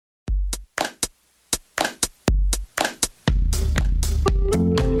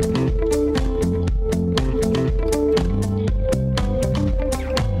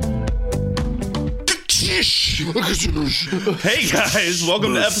Hey guys,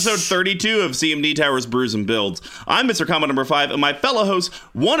 welcome to episode 32 of CMD Towers Brews and Builds. I'm Mr. Combo number 5, and my fellow host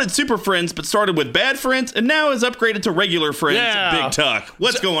wanted super friends but started with bad friends and now is upgraded to regular friends. Yeah. Big Tuck.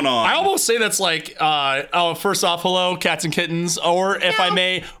 What's going on? I almost say that's like, first off, hello, cats and kittens, or if I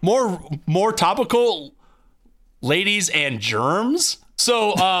may, more topical, ladies and germs.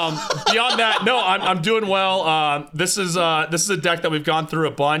 So beyond that, no, I'm doing well. This is a deck that we've gone through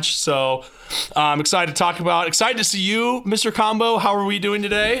a bunch, so I'm excited to talk about. Excited to see you, Mr. Combo. How are we doing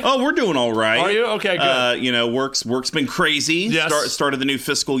today? Oh, we're doing all right. Are you? Okay, good. Work's been crazy. Yes. Started the new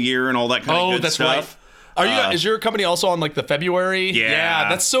fiscal year and all that kind of good that's stuff. Right. Are you? Is your company also on like the February? Yeah.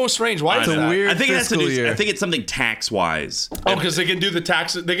 That's so strange. Why is It's a that? weird I think it has to fiscal do. year. I think it's something tax wise. Oh, because they can do the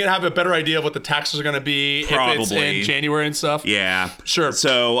taxes. They can have a better idea of what the taxes are going to be if it's Probably. in January and stuff. Yeah. Sure.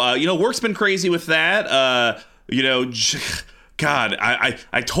 So work's been crazy with that. God,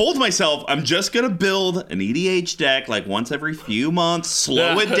 I told myself I'm just gonna build an EDH deck like once every few months,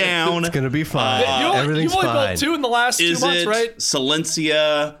 slow it down. It's gonna be fine. You've Everything's only fine. built 2 in the last 2 Is months, it right?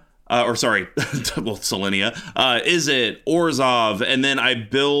 Silencia? Selenia. Is it Orzhov? And then I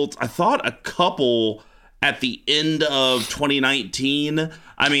thought a couple at the end of 2019.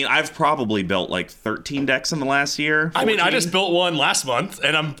 I mean, I've probably built like 13 decks in the last year. I mean, I 14. just built one last month,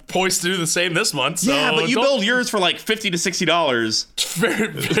 and I'm poised to do the same this month. So Yeah, but you don't- build yours for like $50 to $60. very,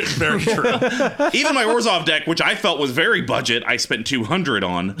 very, very true. Even my Orzhov deck, which I felt was very budget, I spent $200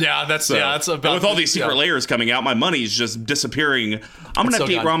 on. Yeah, that's And about. with all these secret yeah. layers coming out, my money's just disappearing. I'm gonna have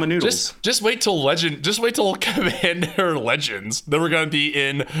to eat ramen noodles. Just wait till Legend. Just wait till Commander Legends. Then we're gonna be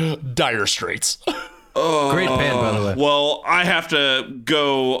in dire straits. Great band, by the way. Well, I have to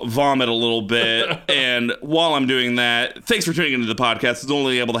go vomit a little bit, and while I'm doing that, thanks for tuning into the podcast. It's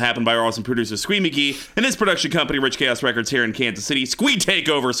only able to happen by our awesome producer, Squee McGee, and his production company, Rich Chaos Records, here in Kansas City. Squee take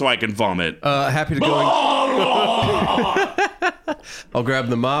over so I can vomit. Happy to go. I'll grab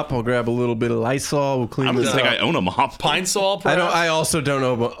the mop. I'll grab a little bit of Lysol. We'll clean I this don't think up. I own a mop. Pine Sol. I Perhaps? I also don't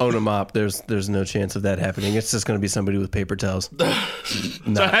own a mop. There's no chance of that happening. It's just going to be somebody with paper towels.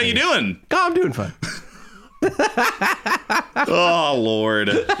 So how you doing? Oh, I'm doing fine. Oh, Lord.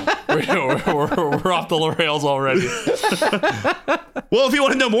 We're off the rails already. Well, if you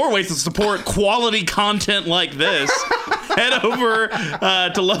want to know more ways to support quality content like this, head over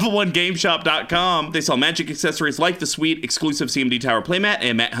to level1gameshop.com. They sell magic accessories like the sweet exclusive CMD Tower playmat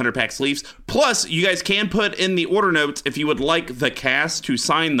and Matt Hunter Pack sleeves. Plus, you guys can put in the order notes if you would like the cast to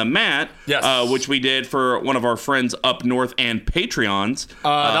sign the mat, Yes. which we did for one of our friends up north and Patreons.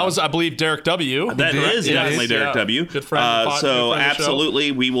 That was, I believe, Derek W. That is Yes, definitely Derek yeah. W. Good friend of the pod- So good friend of the show.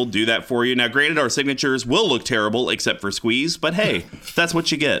 absolutely, we will do that for you. Now, granted, our signatures will look terrible except for Squeeze, but hey, that's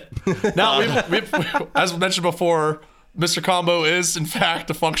what you get. Now, we've, as mentioned before, Mr. Combo is, in fact,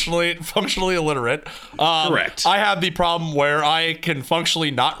 a functionally illiterate. Correct. I have the problem where I can functionally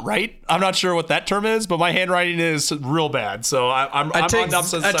not write. I'm not sure what that term is, but my handwriting is real bad. So I'm I on take the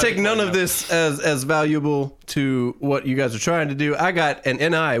opposite I side take of the none coin of now. this as valuable to what you guys are trying to do. I got an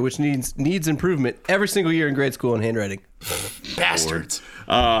NI, which needs improvement every single year in grade school in handwriting. Bastards.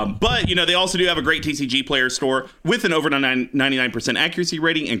 But, they also do have a great TCG player store with an over 99% accuracy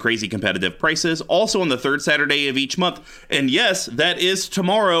rating and crazy competitive prices. Also on the third Saturday of each month. And yes, that is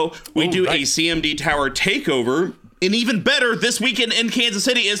tomorrow. We do a CMD Tower takeover. And even better, this weekend in Kansas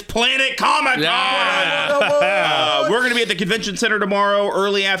City is Planet Comic-Con. Yeah. We're going to be at the convention center tomorrow,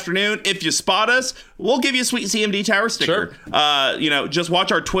 early afternoon. If you spot us, we'll give you a sweet CMD Tower sticker. Just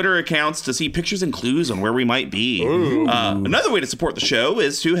watch our Twitter accounts to see pictures and clues on where we might be. Another way to support the show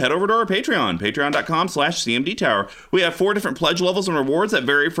is to head over to our Patreon, patreon.com/CMD Tower. We have 4 different pledge levels and rewards that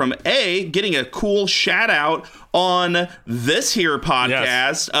vary from getting a cool shout out on this here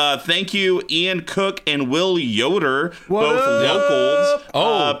podcast. Yes. Thank you, Ian Cook and Will Yoder, What both up?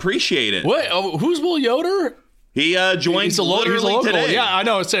 locals. Appreciate it. Wait, who's Will Yoder? He joined He's a literally local. today. Yeah, I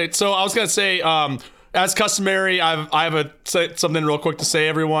know. So I was gonna say, as customary, I have something real quick to say,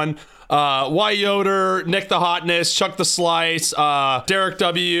 everyone. Y Yoder, Nick the Hotness, Chuck the Slice, Derek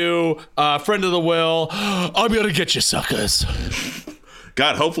W, friend of the Will. I'm gonna get you, suckers.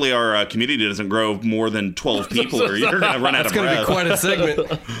 God, hopefully our community doesn't grow more than 12 people or you're going to run out of It's going to breath. be quite a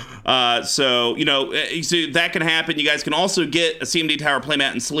segment. So that can happen. You guys can also get a CMD Tower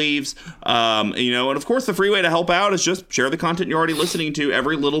playmat and sleeves. And of course, the free way to help out is just share the content you're already listening to.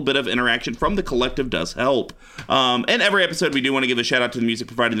 Every little bit of interaction from the collective does help. And every episode, we do want to give a shout out to the music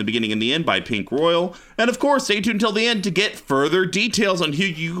provided in the beginning and the end by Pink Royal. And of course, stay tuned until the end to get further details on who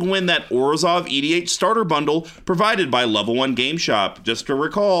you can win that Orzhov EDH starter bundle provided by Level 1 Game Shop. Just to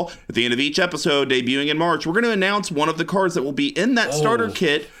recall, at the end of each episode, debuting in March, we're going to announce one of the cards that will be in that starter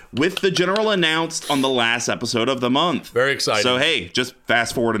kit with the general announced on the last episode of the month. Very exciting. So, hey, just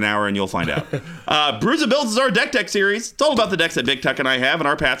fast forward an hour and you'll find out. Brews and Builds is our deck series. It's all about the decks that Big Tuck and I have in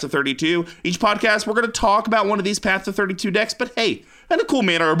our Paths of 32. Each podcast, we're going to talk about one of these Paths of 32 decks, but hey, in a cool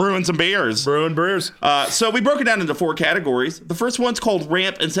manner of brewing some beers. Brewing beers. So we broke it down into 4 categories. The first one's called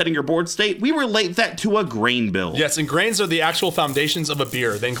Ramp and Setting Your Board State. We relate that to a grain build. Yes, and grains are the actual foundations of a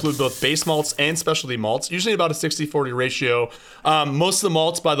beer. They include both base malts and specialty malts, usually about a 60-40 ratio. Most of the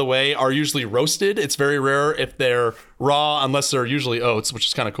malts, by the way, are usually roasted. It's very rare if they're raw, unless they're usually oats, which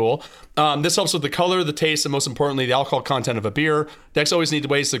is kind of cool. This helps with the color, the taste, and most importantly, the alcohol content of a beer. Decks always need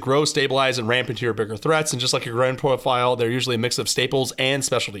ways to grow, stabilize, and ramp into your bigger threats. And just like your grain profile, they're usually a mix of staples and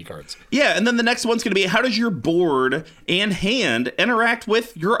specialty cards. Yeah, and then the next one's going to be how does your board and hand interact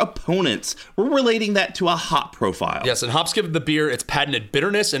with your opponents? We're relating that to a hop profile. Yes, and hops give the beer its patented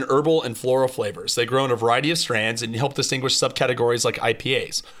bitterness and herbal and floral flavors. They grow in a variety of strands and help distinguish subcategories like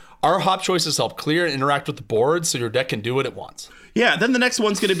IPAs. Our hop choices help clear and interact with the board so your deck can do what it wants. Yeah, then the next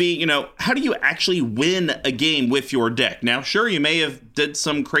one's going to be, how do you actually win a game with your deck? Now, sure, you may have did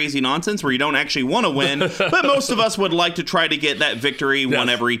some crazy nonsense where you don't actually want to win, but most of us would like to try to get that victory one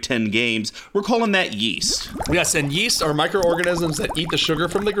every 10 games. We're calling that yeast. Yes, and yeast are microorganisms that eat the sugar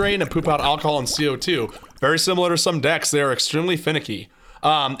from the grain and poop out alcohol and CO2. Very similar to some decks, they are extremely finicky.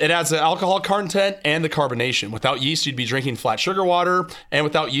 It adds the alcohol content and the carbonation. Without yeast, you'd be drinking flat sugar water, and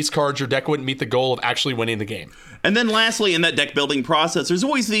without yeast cards, your deck wouldn't meet the goal of actually winning the game. And then lastly, in that deck building process, there's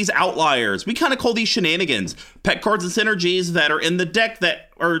always these outliers. We kind of call these shenanigans. Pet cards and synergies that are in the deck that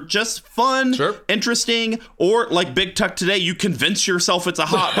are just fun, interesting, or like Big Tuck today, you convince yourself it's a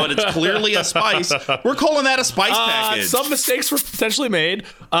hop, but it's clearly a spice. We're calling that a spice package. Some mistakes were potentially made,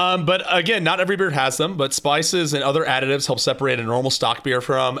 but again, not every beer has them, but spices and other additives help separate a normal stock beer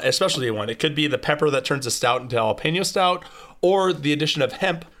from a specialty one. It could be the pepper that turns a stout into jalapeno stout, or the addition of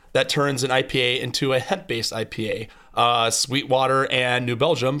hemp that turns an IPA into a hemp-based IPA. Sweetwater and New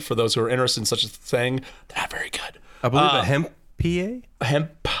Belgium, for those who are interested in such a thing, they're not very good. I believe a hemp PA?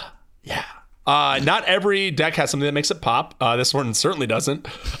 Hemp, yeah. Not every deck has something that makes it pop. This one certainly doesn't.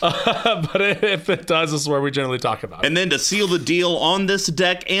 But if it does, this is where we generally talk about it. And then to seal the deal on this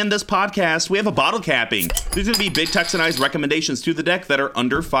deck and this podcast, we have a bottle capping. There's going to be Big Tuck's and I's recommendations to the deck that are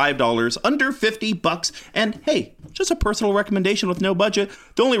under $5, under $50, and hey, just a personal recommendation with no budget.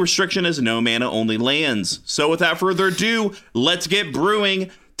 The only restriction is no mana, only lands. So without further ado, let's get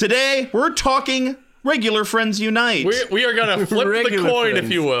brewing. Today, we're talking Regular Friends Unite. We are going to flip the coin,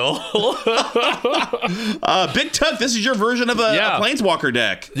 if you will. Big Tuck, this is your version of a Planeswalker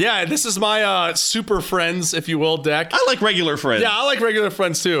deck. Yeah, this is my Super Friends, if you will, deck. I like Regular Friends. Yeah, I like Regular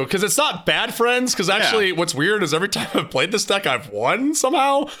Friends too, because it's not bad friends, because actually what's weird is every time I've played this deck, I've won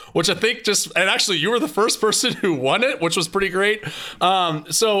somehow, which I think and actually you were the first person who won it, which was pretty great.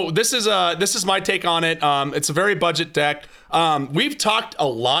 So this is my take on it. It's a very budget deck. We've talked a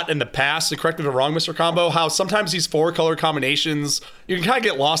lot in the past, and correct me if I'm wrong, Mr. Combo, how sometimes these 4-color combinations, you can kind of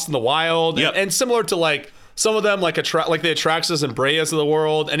get lost in the wild. Yep. And similar to like some of them, like the Atraxas and Breyas of the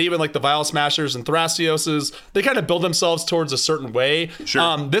world, and even like the Vial Smashers and Thrasioses, they kind of build themselves towards a certain way.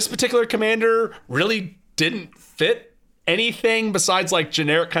 Sure. This particular commander really didn't fit anything besides like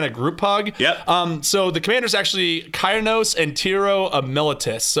generic kind of group hug. Yep. So the commander's actually Kainos and Tiro of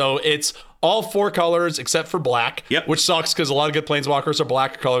Militus. So it's all 4 colors except for black, which sucks because a lot of good planeswalkers are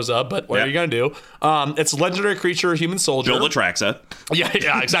black colors up, but what are you going to do? It's legendary creature, human soldier. Build Atraxa.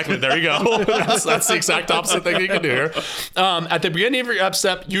 Yeah, exactly. There you go. That's the exact opposite thing you can do here. At the beginning of your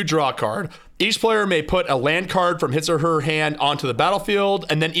upstep, you draw a card. Each player may put a land card from his or her hand onto the battlefield,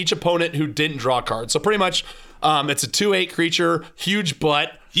 and then each opponent who didn't draw a card. So pretty much, it's a 2/8 creature, huge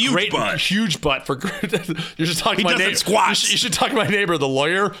butt. Huge butt for you're just talking to my neighbor. You should talk to my neighbor, the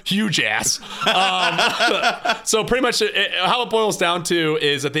lawyer. Huge ass. So pretty much how it boils down to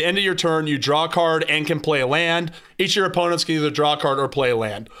is at the end of your turn, you draw a card and can play a land. Each of your opponents can either draw a card or play a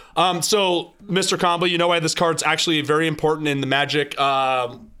land. So Mr. Combo, you know why this card's actually very important in the Magic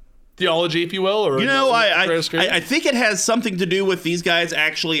theology, if you will, or I think it has something to do with these guys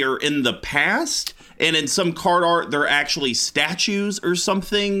actually are in the past. And in some card art, they're actually statues or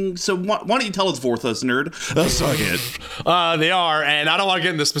something. So why don't you tell us, Vorthos nerd? Suck it. They are, and I don't want to get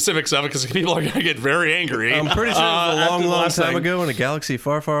into the specifics of it because people are going to get very angry. I'm pretty sure it was a long time ago in a galaxy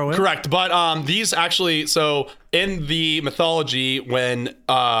far, far away. Correct, but these actually, so in the mythology, when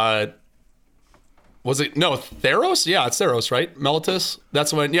Theros? Yeah, it's Theros, right? Militus?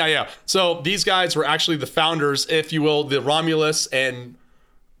 That's when, yeah. So these guys were actually the founders, if you will, the Romulus and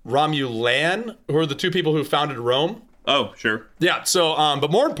Romulan, who are the 2 people who founded Rome. Oh, sure. Yeah. So,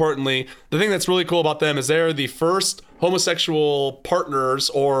 but more importantly, the thing that's really cool about them is they're the first homosexual partners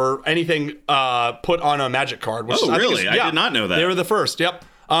or anything put on a Magic card. Which Oh, I think really? I did not know that. They were the first. Yep.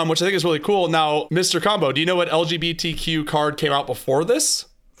 Which I think is really cool. Now, Mr. Combo, do you know what LGBTQ card came out before this?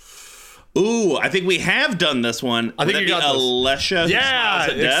 Ooh, I think we have done this one. I think Would you that got be this. Alesha. Who Smiles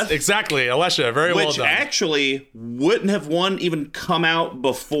at Death? Exactly. Alesha, very well Which done. actually wouldn't have one even come out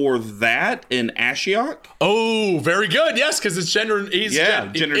before that in Ashiok. Oh, very good. Yes, because it's gender.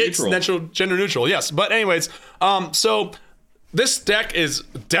 Gender neutral. Gender neutral. Yes. But anyways, so this deck is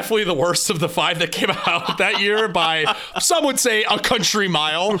definitely the worst of the 5 that came out that year by some would say a country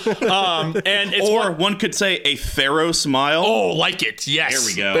mile. And it's One could say a Pharaoh smile. Oh, like it. Yes. There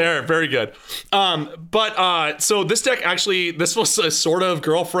we go. There, very good. So this deck actually, this was a sort of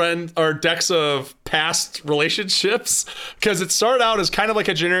girlfriend or decks of past relationships because it started out as kind of like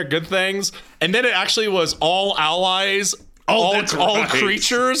a generic good things, and then it actually was all allies. All right.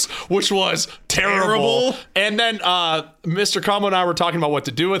 creatures, which was terrible. And then Mr. Combo and I were talking about what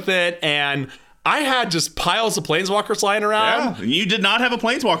to do with it, and I had just piles of Planeswalkers lying around. Yeah, you did not have a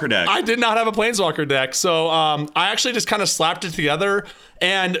Planeswalker deck. I did not have a Planeswalker deck, so I actually just kind of slapped it together.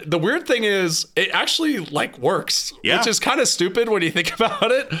 And the weird thing is, it actually works, which is kind of stupid when you think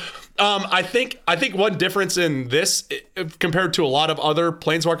about it. I think one difference in this compared to a lot of other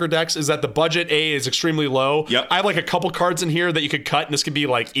Planeswalker decks is that the budget is extremely low. Yep. I have a couple cards in here that you could cut, and this could be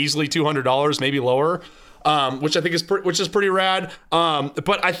easily $200, maybe lower, which I think is pretty rad.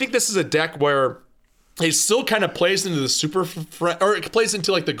 But I think this is a deck where it still kind of plays into the or it plays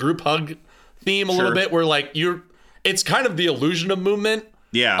into the group hug theme a little bit, where it's kind of the illusion of movement.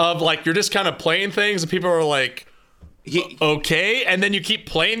 Yeah. Of you're just kind of playing things, and people are like, okay, and then you keep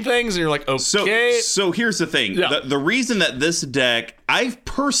playing things, and you're like, okay. So here's the thing: the reason that this deck, I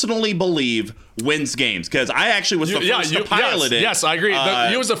personally believe, wins games because I actually was the first to pilot it. Yes, I agree.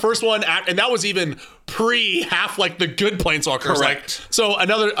 You was the first one, and that was even pre half the good Planeswalkers. Correct. So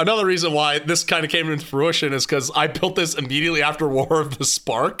another reason why this kind of came into fruition is because I built this immediately after War of the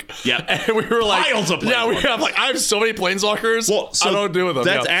Spark. Yeah, and we were piles of Planeswalkers. we have I have so many Planeswalkers. Well, so I don't do with them.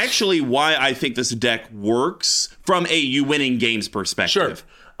 That's actually why I think this deck works from a you winning games perspective.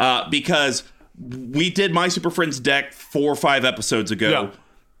 Sure. Because we did My Super Friends deck 4 or 5 episodes ago. Yeah.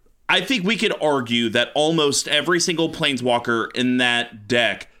 I think we could argue that almost every single Planeswalker in that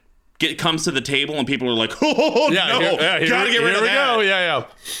deck comes to the table and people are like, oh, no, gotta get rid of that. Yeah.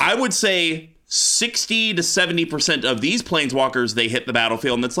 I would say 60 to 70% of these Planeswalkers, they hit the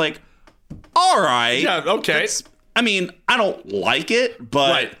battlefield and it's all right. Yeah, okay. I don't like it,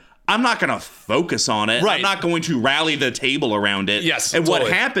 but I'm not going to focus on it. Right. I'm not going to rally the table around it. Yes, and totally.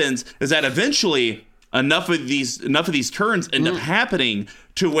 what happens is that eventually enough of these turns end up happening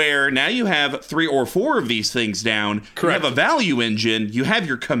to where now you have 3 or 4 of these things down. Correct. You have a value engine. You have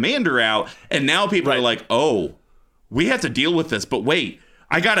your commander out, and now people are like, "Oh, we have to deal with this." But wait,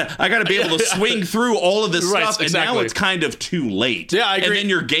 I gotta be able to swing through all of this stuff, and now it's kind of too late. Yeah, I agree. And then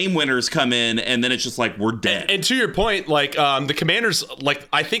your game winners come in, and then it's just we're dead. And to your point, the commanders,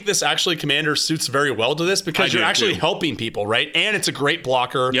 I think this actually commander suits very well to this because you're actually helping people, right? And it's a great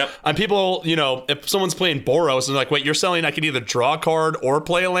blocker. Yep. And people, if someone's playing Boros and wait, you're selling I can either draw a card or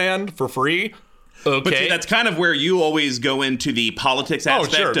play a land for free. Okay. But see, that's kind of where you always go into the politics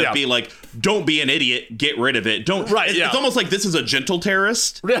aspect of be don't be an idiot, get rid of it. Don't. Right. It's almost like this is a gentle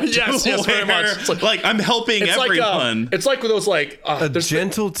terrorist. Yes, very much. It's I'm helping everyone. It's like with those a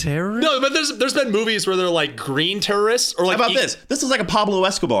gentle terrorist. No, but there's been movies where they're green terrorists or How about this? This is like a Pablo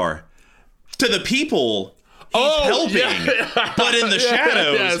Escobar. To the people, he's helping, but in the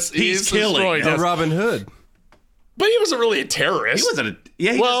shadows, he's killing. Robin Hood. But he wasn't really a terrorist. He wasn't a.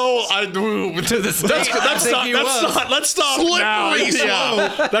 Yeah. Let's stop. Now.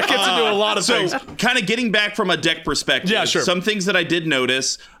 Yeah. That gets into a lot of things. Kind of getting back from a deck perspective. Yeah, sure. Some things that I did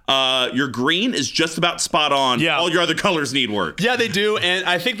notice. Your green is just about spot on. Yeah. All your other colors need work. Yeah, they do, and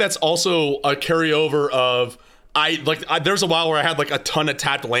I think that's also a carryover of there's a while where I had a ton of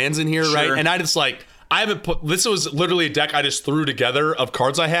tapped lands in here, right? And I just I haven't put. This was literally a deck I just threw together of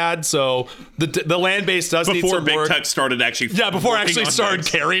cards I had. So the land base does need some work. Before Big Tech started actually. Yeah, before I actually started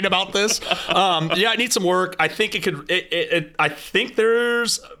caring about this. It needs some work. I think it could. I think there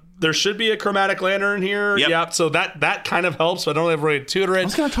should be a chromatic lantern here. Yep. So that kind of helps. But I don't have really tutor it. I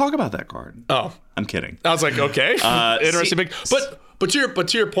was going to talk about that card. Oh, I'm kidding. I was like, okay, interesting. But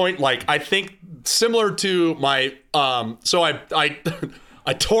to your point, I think similar to my so I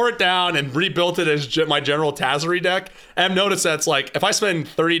I tore it down and rebuilt it as my general Tazari deck. And I've noticed that's like, if I spend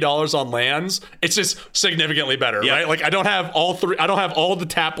 $30 on lands, it's just significantly better, right? Like I don't have all the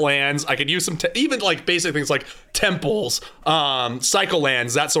tap lands. I could use some, even like basic things like temples, cycle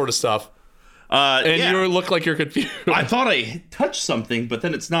lands, that sort of stuff. You look like you're confused. I thought I touched something, but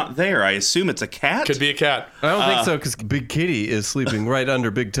then it's not there. I assume it's a cat? Could be a cat. I don't think so, because Big Kitty is sleeping right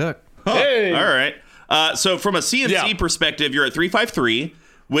under Big Tuck. Hey! All right. So from a CMC perspective, you're at 353,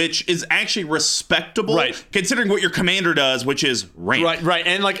 which is actually respectable, right, considering what your commander does, which is ramp. Right.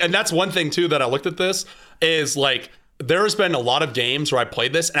 And that's one thing too that I looked at this is like, there's been a lot of games where I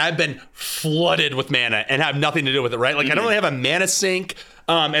played this and I've been flooded with mana and have nothing to do with it, right? Like I don't really have a mana sink.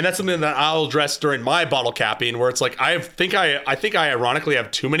 And that's something that I'll address during my bottle capping, where it's like I think I ironically have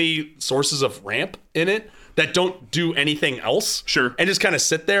too many sources of ramp in it that don't do anything else. Sure. And just kind of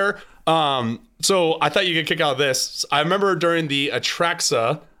sit there. So I thought you could kick out this. I remember during the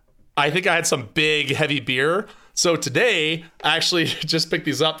Atraxa, I think I had some big heavy beer. So today I actually just picked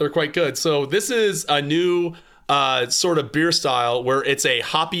these up. They're quite good. So this is a new sort of beer style where it's a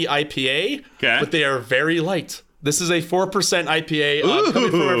hoppy IPA, but they are very light. This is a 4%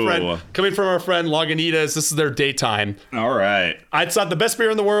 IPA coming from our friend Lagunitas. This is their daytime. All right. It's not the best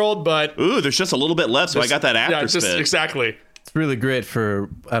beer in the world, but there's just a little bit left, so I got that after spit. Exactly. It's really great for,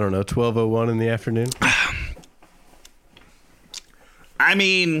 I don't know, 12:01 in the afternoon. I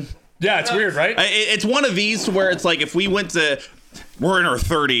mean, yeah, it's weird, right? It's one of these where it's like if we went to, we're in our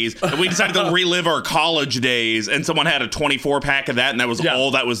 30s, and we decided to relive our college days, and someone had a 24-pack of that, and that was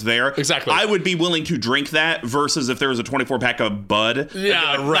all that was there. Exactly. I would be willing to drink that versus if there was a 24-pack of Bud.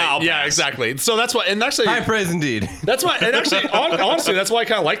 Yeah, right. Yeah, exactly. So that's why, and actually, high praise indeed. That's why, and actually, honestly, that's why I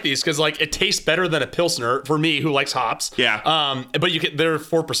kind of like these, because like it tastes better than a Pilsner for me, who likes hops. Yeah. But they're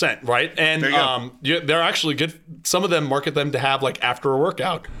 4%, right? And they're actually good. Some of them market them to have like after a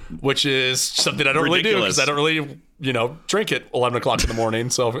workout, which is something I don't really do because I don't really, drink at 11 o'clock in the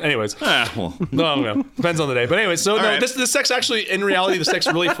morning. So anyways, no, depends on the day. But anyway, so no, right. This deck's actually, in reality, this deck's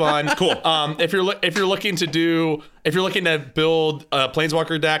really fun. Cool. If you're looking to build a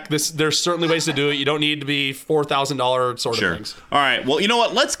Planeswalker deck, there's certainly ways to do it. You don't need to be $4,000 sort of things. All right. Well, you know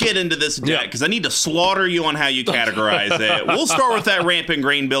what? Let's get into this deck because I need to slaughter you on how you categorize it. We'll start with that ramp and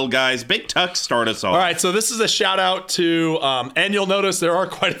grain build, guys. Big Tuck, start us off. All right. So this is a shout out to, and you'll notice there are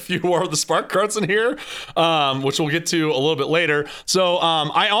quite a few more of the Spark cards in here, which we'll get to a little bit later. So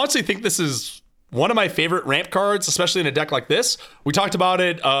I honestly think this is one of my favorite ramp cards, especially in a deck like this. We talked about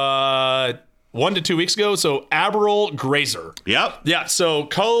it 1 to 2 weeks ago. So Aberral Grazer. Yep. Yeah. So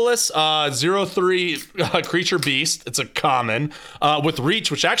colorless 0/3 creature beast. It's a common with reach,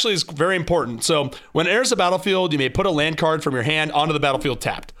 which actually is very important. So when it enters the battlefield, you may put a land card from your hand onto the battlefield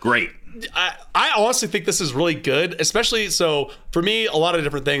tapped. Great. I honestly think this is really good, especially so for me, a lot of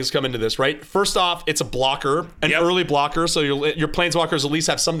different things come into this, right? First off, it's a blocker, an early blocker, so your Planeswalkers at least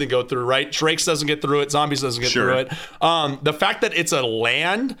have something to go through, right? Drakes doesn't get through it, Zombies doesn't get through it. The fact that it's a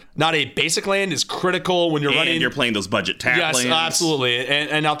land, not a basic land, is critical when you're running. And you're playing those budget tap lands. Yes, absolutely,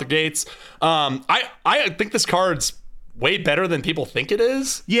 and out the gates. I think this card's way better than people think it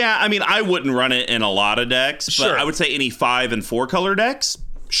is. Yeah, I mean, I wouldn't run it in a lot of decks, but I would say any 5 and 4 color decks,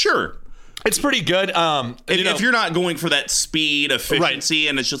 sure. It's pretty good. If you're not going for that speed, efficiency,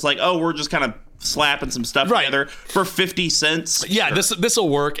 and it's just like, we're just kind of slapping some stuff together for 50 cents. Yeah, sure. This will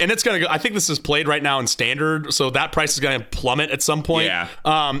work, and it's gonna go. I think this is played right now in standard, so that price is gonna plummet at some point. Yeah.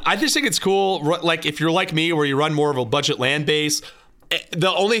 I just think it's cool. Like if you're like me, where you run more of a budget land base,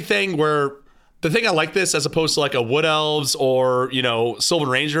 the thing I like this as opposed to like a Wood Elves or, Sylvan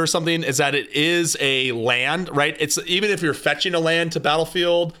Ranger or something is that it is a land, right? It's even if you're fetching a land to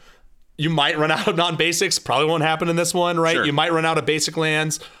battlefield, you might run out of non-basics. Probably won't happen in this one, right? Sure. You might run out of basic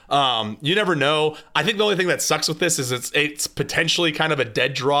lands. You never know. I think the only thing that sucks with this is it's potentially kind of a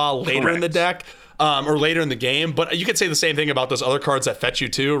dead draw later in the deck. Or later in the game, but you could say the same thing about those other cards that fetch you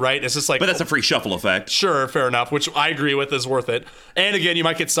too, right? It's just like, but that's a free shuffle effect. Sure, fair enough, which I agree with is worth it. And again, you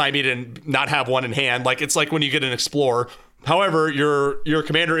might get stymied and not have one in hand. Like it's like when you get an Explorer. However, your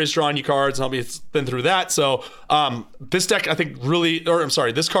commander is drawing you cards, and it's been through that. So this deck, I think,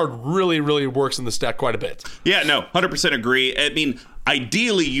 this card really, really works in this deck quite a bit. Yeah, no, 100% agree. I mean,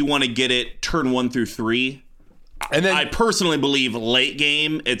 ideally, you want to get it turn 1 through 3. And then I personally believe late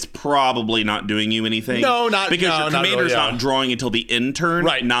game, it's probably not doing you anything. Because your commander's not drawing until the end turn,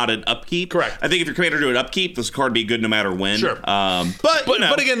 not an upkeep. Correct. I think if your commander do an upkeep, this card would be good no matter when. Sure.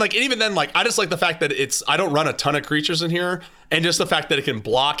 But again, like, and even then, like, I just like the fact that I don't run a ton of creatures in here. and just the fact that it can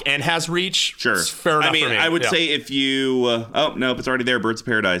block and has reach. Sure. It's fair enough I mean, for me. I would Yeah. say if you. Oh, nope, it's already there. Birds of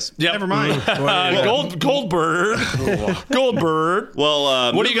Paradise. Yep. Never mind. Goldbird. Goldbird.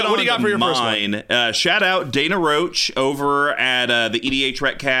 Well, What do you got- what do you got for your first one? Shout out Dana Roach over at the EDH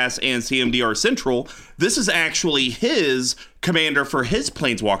Retcast and CMDR Central. This is actually his commander for his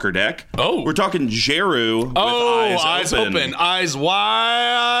Planeswalker deck. Oh. We're talking Jeru with Eyes open. Eyes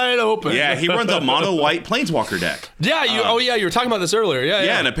wide open. Yeah, he runs a mono white Planeswalker deck. Yeah, you were talking about this earlier. Yeah,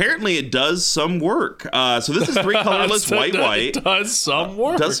 Yeah, and apparently it does some work. So this is 3 colorless white. It does some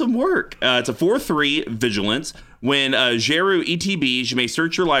work. Does some work. It's a 4/3 Vigilance. When Jeru ETBs, you may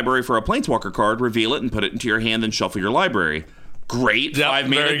search your library for a Planeswalker card, reveal it, and put it into your hand, then shuffle your library. Great. Yep, 5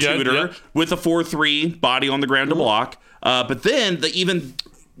 mana very good, tutor yep. with a 4/3 body on the ground to block. But then the even,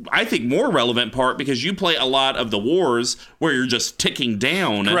 I think, more relevant part, because you play a lot of the wars where you're just ticking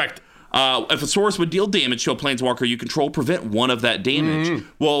down. Correct. If a source would deal damage to a Planeswalker you control, prevent 1 of that damage.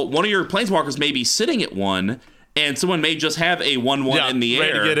 Well, one of your Planeswalkers may be sitting at 1, and someone may just have a 1/1 Yeah, in the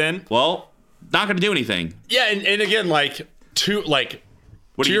ready to air. get in. Well, not going to do anything. Yeah, and again, what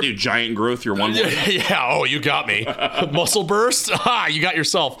What do you do? Giant growth, your 1/1? Yeah, oh, you got me. Muscle burst? Ha, you got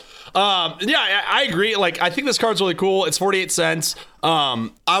yourself. I agree. I think this card's really cool. It's 48 cents. I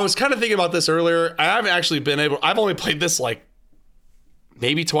was kind of thinking about this earlier. I haven't actually I've only played this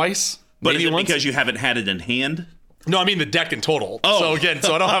maybe twice. But maybe is it once. because you haven't had it in hand? No, I mean the deck in total. Oh.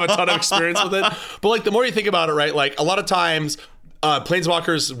 So I don't have a ton of experience with it. But the more you think about it, right? A lot of times,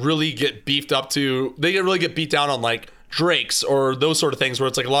 Planeswalkers really get beefed up to. They really get beat down on Drakes or those sort of things, where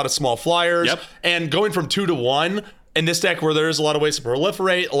it's a lot of small flyers. Yep. And going from 2 to 1 in this deck, where there's a lot of ways to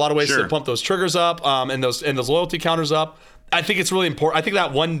proliferate, a lot of ways Sure. to pump those triggers up, and those loyalty counters up. I think it's really important. I think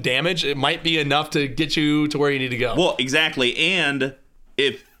that 1 damage, it might be enough to get you to where you need to go. Well, exactly. And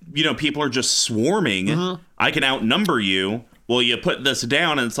if people are just swarming, I can outnumber you. Well, you put this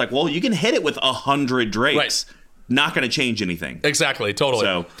down, and it's you can hit it with 100 Drakes. Right. Not going to change anything. Exactly, totally.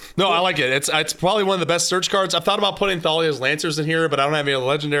 So- no, I like it. It's probably one of the best search cards. I've thought about putting Thalia's Lancers in here, but I don't have any other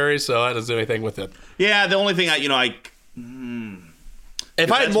legendaries, so that doesn't do anything with it. Yeah, the only thing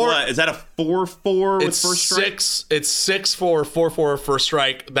If I had that's more, what, is that a 4/4 with it's first strike? 6. It's 6 for 4/4 first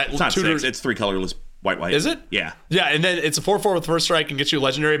strike. That It's not 6. It's 3 colorless white. Is it? Yeah. Yeah, and then it's a 4/4 with first strike and gets you a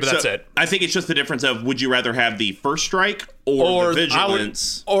legendary, but that's So, it. I think it's just the difference of, would you rather have the first strike or the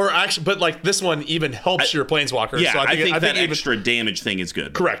vigilance? But this one even helps your planeswalker. Yeah, so I think that even- extra damage thing is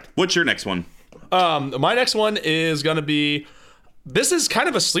good. Correct. What's your next one? My next one is going to be. This is kind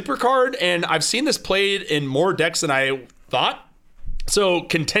of a sleeper card, and I've seen this played in more decks than I thought. So,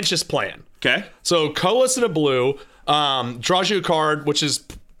 Contentious Plan. Okay. So, colorless in a blue draws you a card, which is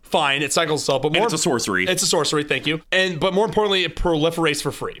fine. It cycles itself, but more it's a sorcery. It's a sorcery, thank you. But more importantly, it proliferates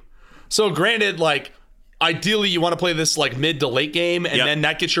for free. So, granted, ideally you want to play this mid to late game, and Yep. then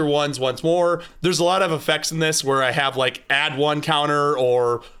that gets your ones once more. There's a lot of effects in this where I have add 1 counter,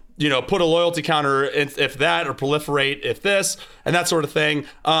 or put a loyalty counter if that, or proliferate if this, and that sort of thing.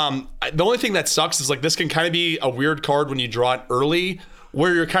 The only thing that sucks is this can kind of be a weird card when you draw it early,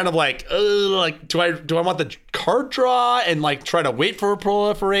 where you're kind of do I want the card draw and try to wait for a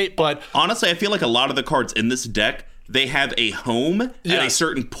proliferate? But Honestly, I feel like a lot of the cards in this deck, they have a home at a Yes.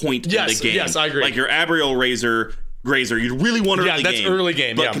 certain point in the game. Yes, I agree. Like your Abriel Grazer, you really want early game. that's early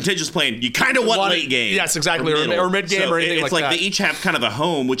game, But yeah. Contentious Plan, you kind of want Want it- late game. yes, exactly, or middle. mid-game or anything it's like that. They each have kind of a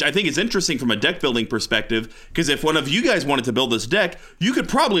home, which I think is interesting from a deck building perspective, because if one of you guys wanted to build this deck, you could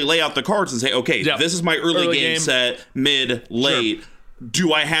probably lay out the cards and say, okay, Yep. this is my early game set, mid, late.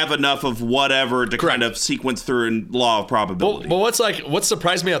 Do I have enough of whatever to kind of sequence through in law of probability? But what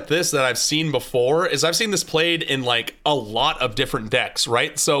surprised me about this that I've seen before is I've seen this played in a lot of different decks,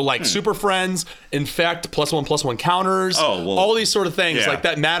 right? So Super Friends, Infect, +1/+1 counters, all these sort of things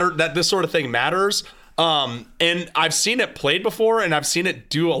that matter. That this sort of thing matters. And I've seen it played before, and I've seen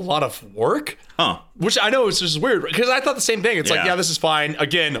it do a lot of work. Which I know is just weird, because I thought the same thing. It's this is fine.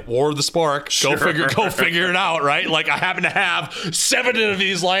 Again, War of the Spark. Go figure it out, right? I happen to have 7 of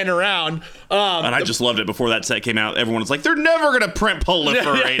these lying around. And I just loved it before that set came out. Everyone was like, they're never going to print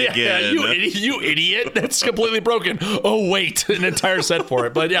Proliferate again. You idiot. That's completely broken. Oh, wait, an entire set for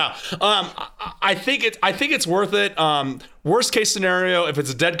it. But yeah, I think it's worth it. Worst case scenario, if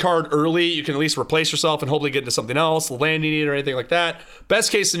it's a dead card early, you can at least replace yourself and hopefully get into something else, the land you need or anything like that.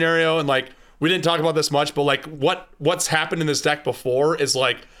 Best case scenario, and we didn't talk about this much, but what's happened in this deck before is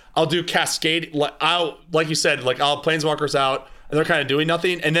I'll do Cascade. Like you said, I'll Planeswalkers out, and they're kind of doing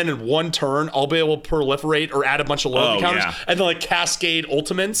nothing, and then in one turn I'll be able to proliferate or add a bunch of loyalty counters, and then Cascade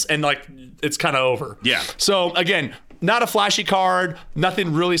ultimates, and it's kind of over. Yeah. So again, not a flashy card,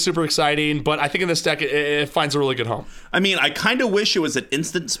 nothing really super exciting, but I think in this deck it finds a really good home. I mean, I kind of wish it was at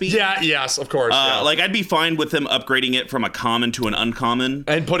instant speed. Yeah, yes, of course. Like, I'd be fine with them upgrading it from a common to an uncommon.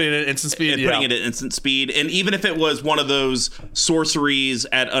 And putting it at instant speed. And putting it at instant speed. And even if it was one of those sorceries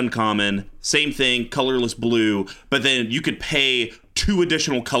at uncommon, same thing, colorless blue, but then you could pay 2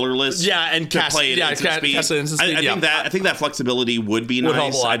 additional colorless and to cast, play it at instant speed. Cast it instant speed. I think that flexibility would be help a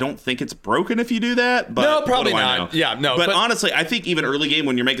nice. lot. I don't think it's broken if you do that. But No, probably what do I not. know? Yeah, no. But honestly, I think even early game,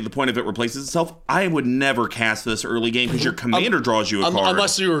 when you're making the point of it replaces itself, I would never cast this early game because your commander draws you a card.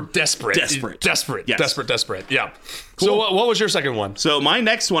 Unless you were desperate. Desperate. Yes. Desperate. Yeah. Cool. So what was your second one? So my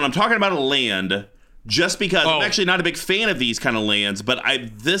next one, I'm talking about a land, just because Oh. I'm actually not a big fan of these kind of lands, but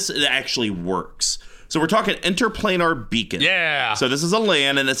this actually works. So we're talking Interplanar Beacon. Yeah. So this is a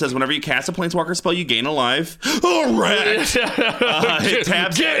land, and it says whenever you cast a Planeswalker spell, you gain a life. Oh, wrecked! It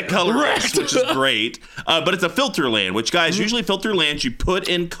taps Get colorless, wrecked. which is great. But it's a filter land, which, guys, usually filter lands, you put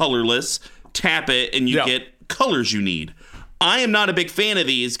in colorless, tap it, and you get colors you need. I am not a big fan of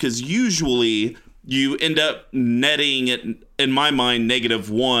these because usually you end up netting it, in my mind,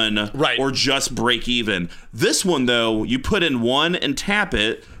 -1, right, or just break even. This one, though, you put in 1 and tap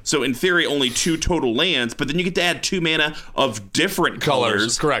it, so in theory only 2 total lands, but then you get to add 2 mana of different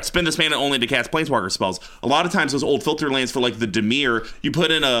colors. Correct. Spend this mana only to cast Planeswalker spells. A lot of times those old filter lands for like the Dimir, you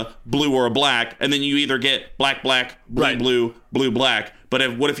put in a blue or a black, and then you either get black, blue, right, blue, black.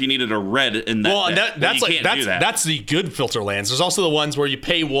 But what if you needed a red in that? Well, deck? that's the good filter lands. There's also the ones where you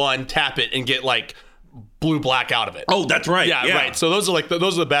pay 1, tap it, and get like blue black out of it. Oh, that's right. Yeah, right. So those are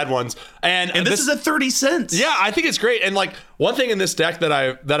those are the bad ones. And this is at 30 cents. Yeah, I think it's great. And like one thing in this deck that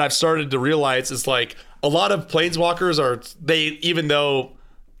I've started to realize is like a lot of Planeswalkers even though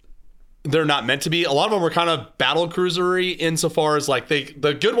they're not meant to be, a lot of them are kind of battle cruisery insofar as like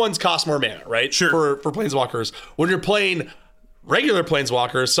the good ones cost more mana, right? Sure. For Planeswalkers. When you're playing regular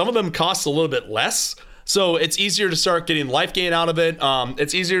Planeswalkers, some of them cost a little bit less. So it's easier to start getting life gain out of it.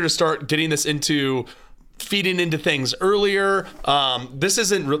 It's easier to start getting this into feeding into things earlier. This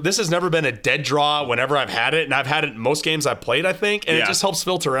has never been a dead draw whenever I've had it, and I've had it in most games I've played, I think, and it just helps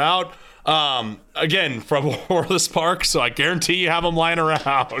filter out. Again, from Horus Park, so I guarantee you have them lying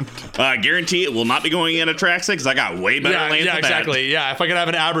around. I guarantee it will not be going in Atraxa because I got way better lands. Yeah, than exactly. that. Yeah, if I could have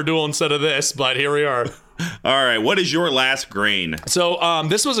an Aberdual instead of this, but here we are. All right, what is your last grain? So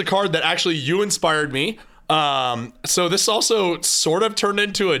this was a card that actually you inspired me. So this also sort of turned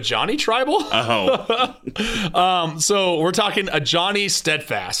into a Johnny Tribal. Oh. So we're talking a Johnny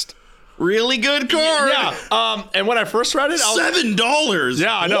Steadfast. Really good card. Yeah. And when I first read it, $7.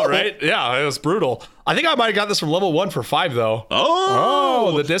 Yeah, I know, right? Yeah, it was brutal. I think I might have got this from level 1 for 5 though.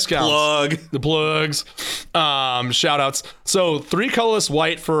 Oh, the discounts. The plugs. Shout outs. So 3 colorless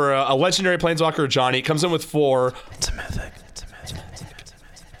white for a legendary Planeswalker Johnny. It comes in with 4. It's a mythic.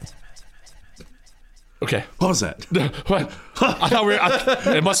 Okay. What was that? What? I thought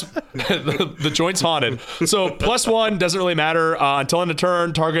it must. The joint's haunted. So +1 doesn't really matter until end of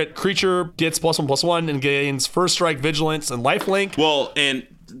turn. Target creature gets +1/+1 and gains first strike, vigilance, and lifelink. Well, and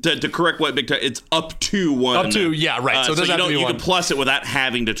to correct what Big it's up to 1. Up to, yeah, right. So it doesn't have to be you 1. can plus it without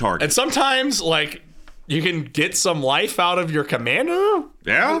having to target. And sometimes like you can get some life out of your commander.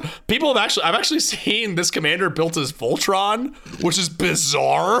 Yeah. I've actually seen this commander built as Voltron, which is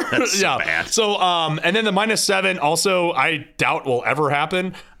bizarre. That's so bad. So, and then the -7 also I doubt will ever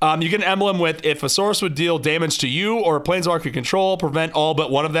happen. You get an emblem with if a source would deal damage to you or a Planeswalker you control, prevent all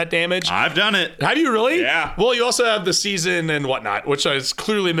but one of that damage. I've done it. Have you really? Yeah. Well, you also have the season and whatnot, which is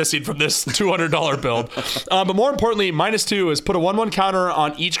clearly missing from this $200 build. But more importantly, -2 is put a 1/1 counter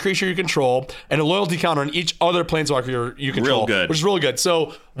on each creature you control and a loyalty counter on each other Planeswalker you control. Real good. Which is really good.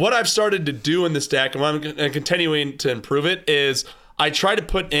 So what I've started to do in this deck, and I'm continuing to improve it, is I try to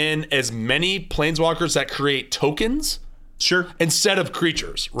put in as many Planeswalkers that create tokens Sure. instead of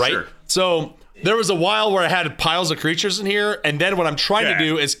creatures, right? Sure. So there was a while where I had piles of creatures in here, and then what I'm trying to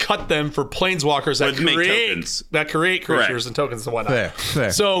do is cut them for Planeswalkers that Make create tokens. creatures Correct. and tokens and whatnot.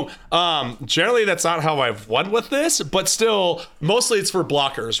 Fair. So generally that's not how I've won with this, but still mostly it's for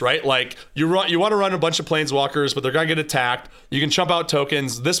blockers, right? Like you want to run a bunch of Planeswalkers, but they're gonna get attacked. You can chump out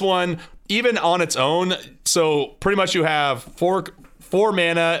tokens. This one, even on its own, so pretty much you have four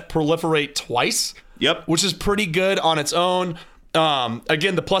mana proliferate twice. Yep. Which is pretty good on its own.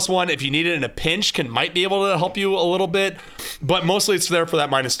 Again, the +1, if you need it in a pinch, might be able to help you a little bit, but mostly it's there for that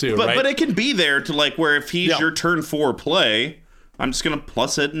 -2, right? But it can be there to like where if he's your turn 4 play, I'm just gonna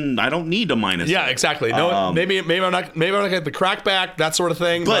plus it, and I don't need to minus Yeah, it. exactly. No, maybe I'm not gonna get the crackback, that sort of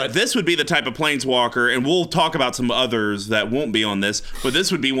thing. But this would be the type of planeswalker, and we'll talk about some others that won't be on this, but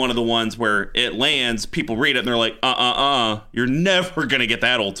this would be one of the ones where it lands, people read it, and they're like, you're never going to get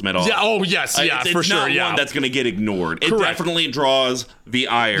that ultimate off. Yeah, oh, yes, yeah, it's for sure, not yeah. one that's going to get ignored. It Correct. definitely draws the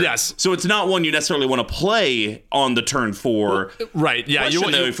ire. Yes. So it's not one you necessarily want to play on the turn 4. Right, yeah.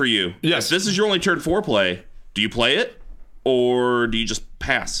 Question, though, for you. Yes. If this is your only turn 4 play, do you play it, or do you just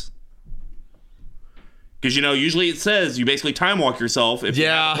pass? Because, usually it says you basically time walk yourself if you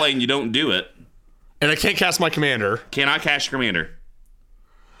have a play and you don't do it. And I can't cast my commander. Cannot cast your commander.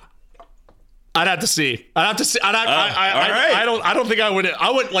 I'd have to see. All right. I don't think I would.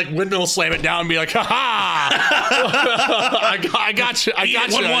 I wouldn't like windmill slam it down and be like, ha ha. I got you. I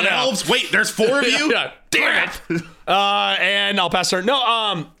got you. 1/1 elves. Wait, there's 4 of you. Yeah. Damn it. And I'll pass turn. No.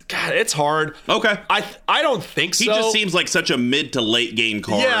 God, it's hard. Okay. I don't think so. He just seems like such a mid to late game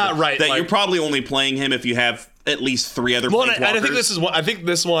card. Yeah, right, That like- you're probably only playing him if you have at least 3 other Well, planeswalkers. and I think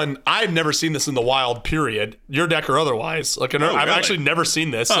this one. I've never seen this in the wild. Period. Your deck or otherwise. Like I've really? actually never seen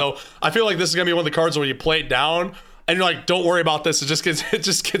this. So I feel like this is gonna be one of the cards where you play it down and you're like, don't worry about this. It just gives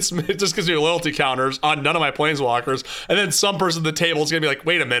you loyalty counters on none of my planeswalkers. And then some person at the table is gonna be like,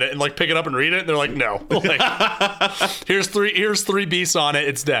 wait a minute, and like pick it up and read it. And they're like, no. Like, here's 3 beasts on it.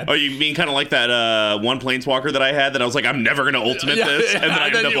 It's dead. Oh, you mean kind of like that one planeswalker that I had that I was like, I'm never going to ultimate this, and then I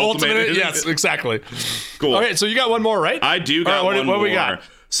ended up you ultimate ultimating it. Yes, exactly. Cool. Okay, so you got one more, right? I do got All right, one what more. we got?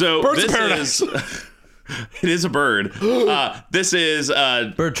 So Birds of this Paradise. is... It is a bird. This is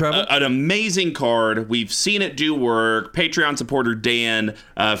Bird Travel? an amazing card. We've seen it do work. Patreon supporter Dan,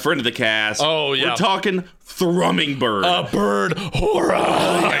 friend of the cast. Oh, yeah. We're talking Thrumming Bird. A bird horror.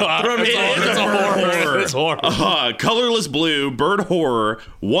 It's a horror. It's horror. Colorless blue, bird horror,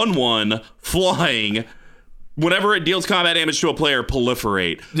 1/1, flying. Whenever it deals combat damage to a player,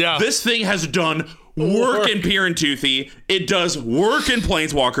 proliferate. Yeah. This thing has done work in Pure and Toothy. It does work in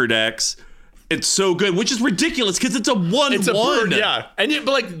Planeswalker decks. It's so good, which is ridiculous because it's a 1/1. It's a bird, yeah. But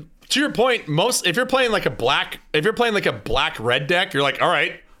like to your point, if you're playing like a black red deck, you're like, all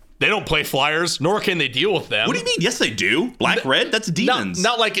right, they don't play flyers, nor can they deal with them. What do you mean? Yes, they do. Black, red, that's demons.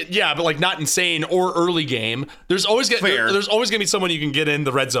 Not like but like not insane or early game. There's always gonna be someone you can get in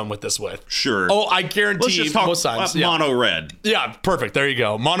the red zone with this with. Sure. Oh, I guarantee Let's just talk most times. Yeah. mono red. Yeah, perfect. There you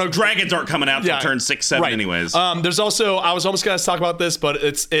go. Mono Dragons aren't coming out till Yeah, turn 6, 7 right. anyways. There's also, I was almost going to talk about this, but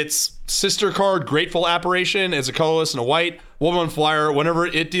it's sister card Grateful Apparition. It's a colorless and a white 1/1 flyer. Whenever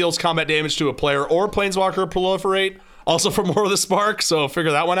it deals combat damage to a player or planeswalker, proliferate. Also for more of the spark, so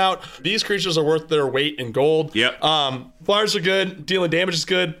figure that one out. These creatures are worth their weight in gold. Yep. Flyers are good. Dealing damage is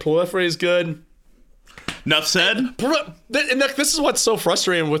good. Proliferate is good. Enough said. And this is what's so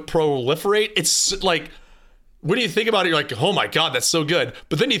frustrating with Proliferate. It's like, when you think about it, you're like, oh my god, that's so good.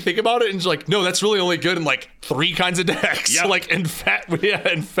 But then you think about it and you're like, no, that's really only good in like 3 kinds of decks. Yep. Like Infect.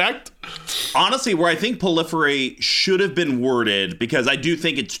 Honestly, where I think proliferate should have been worded, because I do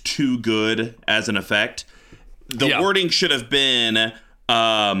think it's too good as an effect. The wording should have been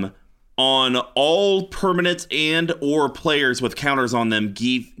on all permanents and or players with counters on them,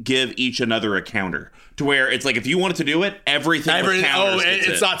 give each another a counter. To where it's like, if you wanted to do it, everything with counters gets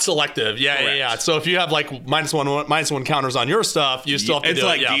it's it. not selective. Correct. Yeah. So if you have like -1 counters on your stuff, you still have to It's do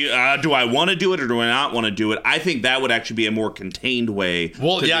like, it. do I want to do it or do I not want to do it? I think that would actually be a more contained way.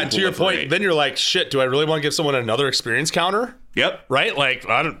 Well, to and to your point, then you're like, shit, do I really want to give someone another experience counter? Yep. Right? Like,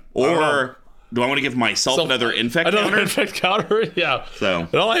 I don't know. Or do I want to give myself another infect Another counter? infect counter, yeah. So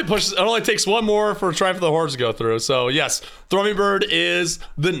it only takes one more for Triumph of the Hordes to go through. So yes, Thrumming Bird is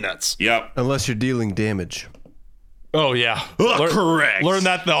the nuts. Yep. Unless you're dealing damage. Oh yeah, correct. Learn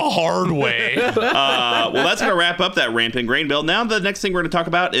that the hard way. Well, that's going to wrap up that Rampant Grain build. Now, the next thing we're going to talk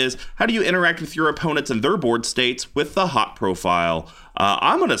about is how do you interact with your opponents and their board states with the hot profile.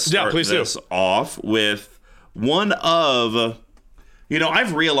 I'm going to start this off with one of...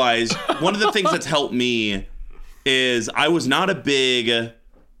 I've realized one of the things that's helped me is I was not a big...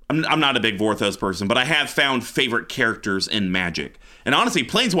 I'm not a big Vorthos person, but I have found favorite characters in Magic. And honestly,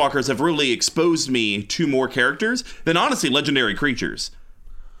 Planeswalkers have really exposed me to more characters than, honestly, legendary creatures.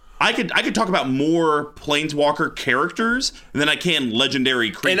 I could talk about more Planeswalker characters than I can legendary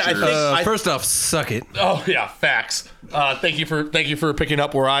creatures. And I think first off, suck it. Oh yeah, facts. Thank you for picking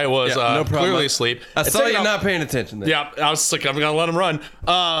up where I was no problem. clearly asleep. I saw you not paying attention there. Yeah, I was like, I'm gonna let them run.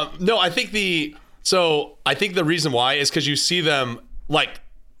 No, I think the reason why is because you see them, like,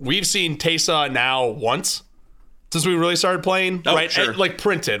 we've seen Teysa now once since we really started playing, right? Sure. And, like,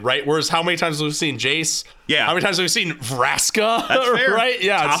 printed, right? Whereas how many times have we seen Jace? Yeah. How many times have we seen Vraska? That's fair. Right?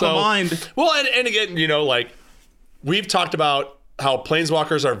 Yeah. Top of mind. Well, and again, like, we've talked about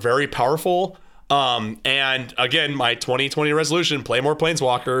planeswalkers are very powerful. And again, my 2020 resolution: play more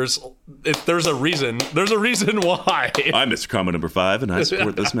planeswalkers. There's a reason why. I'm Mr. Comma number 5, and I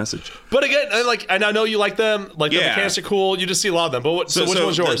support this message. But again, and I know you like them. Like the mechanics are cool. You just see a lot of them. But which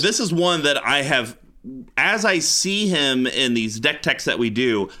one's yours? This is one that I have, as I see him in these deck techs that we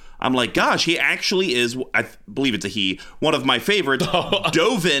do, I'm like, gosh, he actually is, I believe it's a he, one of my favorites,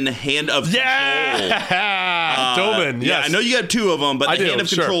 Dovin, Hand of Control. Dovin, yes. Yeah, I know you got 2 of them, but the Hand of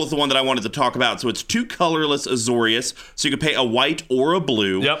Control sure. is the one that I wanted to talk about. So it's 2 colorless Azorius, so you can pay a white or a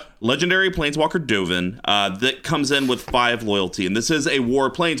blue. Yep. Legendary Planeswalker Dovin that comes in with 5 loyalty, and this is a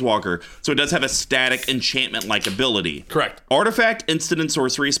war Planeswalker, so it does have a static enchantment-like ability. Correct. Artifact, instant, and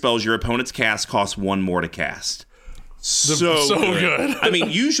sorcery spells your opponent's cast cost 1 more to cast. So good. I mean,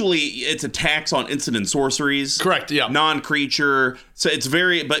 usually it's attacks on instant and sorceries. Correct, yeah. Non-creature. So it's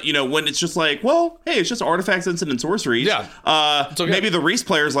very, but you know, when it's just like, well, hey, it's just artifacts, instant, and sorceries. Yeah. Okay. Maybe the Reese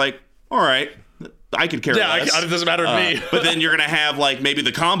player's like, all right, I could care less. Yeah, it doesn't matter to me. But then you're going to have like maybe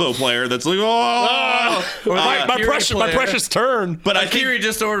the combo player that's like, my precious turn. But Akiri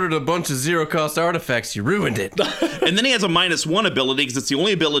just ordered a bunch of 0-cost artifacts. You ruined it. And then he has a -1 ability because it's the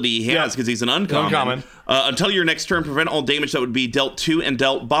only ability he has because he's an uncommon. Until your next turn, prevent all damage that would be dealt to and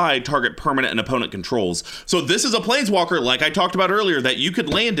dealt by target permanent and opponent controls. So this is a Planeswalker, like I talked about earlier, that you could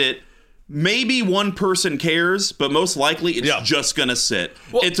land it. Maybe one person cares, but most likely it's just gonna sit.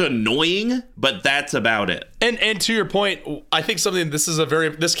 Well, it's annoying, but that's about it. And to your point, I think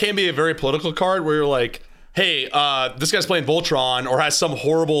this can be a very political card where you're like, hey, this guy's playing Voltron or has some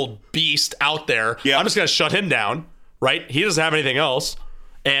horrible beast out there. Yeah. I'm just gonna shut him down, right? He doesn't have anything else.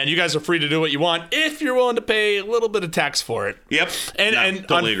 And you guys are free to do what you want if you're willing to pay a little bit of tax for it. Yep. And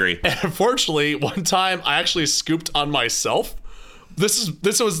totally agree. And unfortunately, one time I actually scooped on myself. This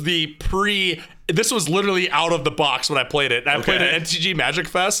was literally out of the box when I played it. I played at MTG Magic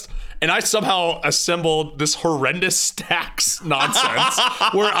Fest, and I somehow assembled this horrendous stacks nonsense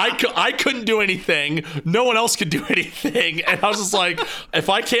where I couldn't do anything. No one else could do anything. And I was just like, if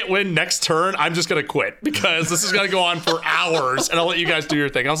I can't win next turn, I'm just going to quit because this is going to go on for hours and I'll let you guys do your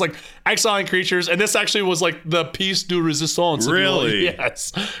thing. I was like, exiling creatures. And this actually was like the piece de resistance. Really?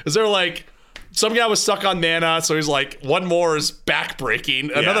 Yes. Is there like... Some guy was stuck on mana, so he's like, 1 more is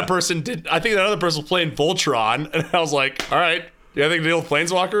backbreaking. Another person did. I think another person was playing Voltron, and I was like, all right, you have anything to deal with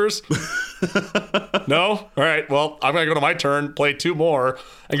Planeswalkers? No? All right, well, I'm going to go to my turn, play 2 more,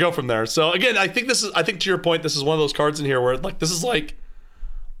 and go from there. So again, I think to your point, this is one of those cards in here where like this is like,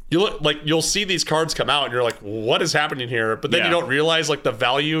 you'll see these cards come out and you're like, what is happening here? But then you don't realize like the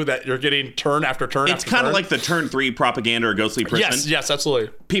value that you're getting turn after turn. It's kind of like the turn 3 propaganda or Ghostly Prison. Yes, absolutely.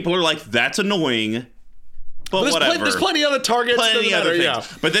 People are like, that's annoying. But whatever. There's plenty of other targets. Plenty other things. Yeah.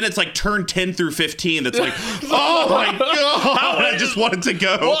 But then it's like turn 10 through 15 that's like, oh my God, I just wanted to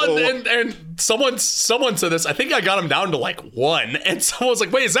go. Well, and someone said this. I think I got him down to like 1. And someone was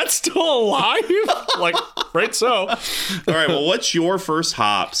like, wait, is that still alive? Like, right, so. All right, well, what's your first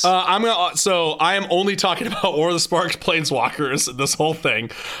hops? So I am only talking about War of the Sparks Planeswalkers, this whole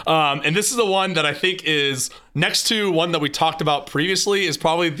thing. And this is the one that I think is... Next to one that we talked about previously is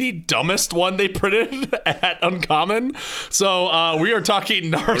probably the dumbest one they printed at Uncommon. So we are talking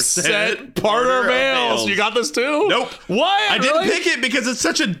Narset Parter Veils. You got this too? Nope. What? I didn't pick it because it's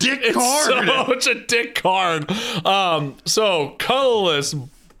such a dick card. Such a dick card. So colorless,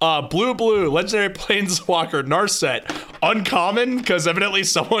 blue, legendary Planeswalker Narset. Uncommon, because evidently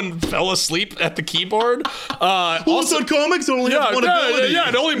someone fell asleep at the keyboard. Also, comics only have one ability. Yeah,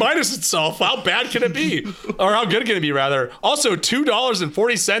 it only minus itself. How bad can it be? Or how good can it be, rather? Also,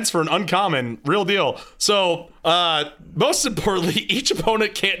 $2.40 for an uncommon. Real deal. So, most importantly, each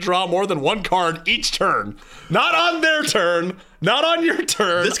opponent can't draw more than 1 card each turn. Not on their turn. Not on your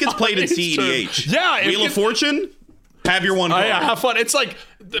turn. This gets played in CEDH. Turn. Yeah. Wheel of Fortune? Have your 1 card. Yeah, have fun. It's like,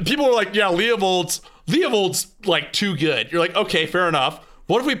 people are like, yeah, Leovold's like too good. You're like, okay, fair enough.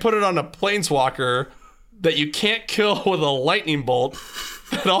 What if we put it on a Planeswalker that you can't kill with a lightning bolt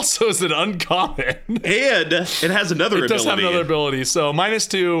that also is an uncommon? And it has another ability. It does have another ability. So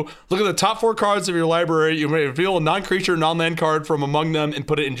 -2, look at the top 4 cards of your library. You may reveal a non-creature, non-land card from among them and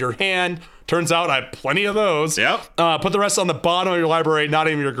put it into your hand. Turns out I have plenty of those. Yep. Put the rest on the bottom of your library, not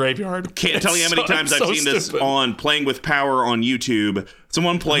even your graveyard. Can't tell you how many times I've seen this on Playing with Power on YouTube.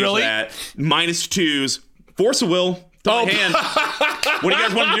 Someone plays that. -2s. Force of Will. Hand. What do you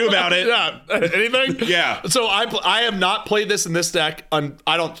guys want to do about it? Yeah. Anything? Yeah. So I have not played this in this deck.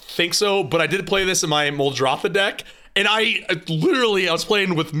 I don't think so, but I did play this in my Muldrotha deck. And I was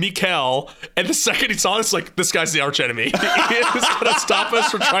playing with Mikkel, and the second he saw us, like, this guy's the arch enemy. He was going to stop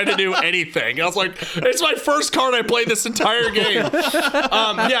us from trying to do anything. I was like, it's my first card I played this entire game.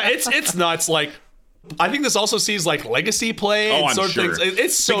 It's nuts. Like, I think this also sees like legacy play and I'm sort of sure. things.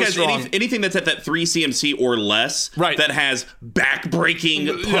 It's so because strong. anything that's at that 3 CMC or less, Right. that has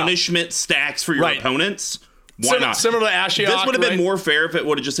backbreaking punishment stacks for your Right. opponents. Why not? Similar to Ashiok. This would have been right? more fair if it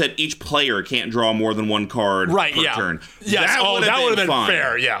would have just said each player can't draw more than one card Right, per yeah. turn. Yes. That would have been fine.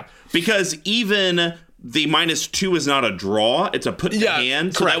 fair, yeah. Because even the -2 is not a draw; it's a put to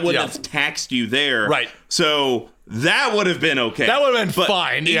hand, so correct, that wouldn't have taxed you there. Right. So that would have been okay. That would have been but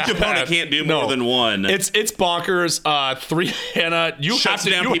fine. Each opponent can't do more than one. It's bonkers. 3 mana. You Shuts have to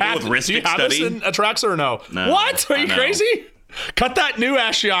down you people have with to, Rhystic do you have this Study. in Atraxa or no? No, What? Are I you know. crazy? Cut that new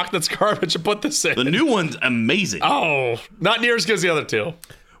Ashiok that's garbage and put this in. the new one's amazing. Oh, not near as good as the other two.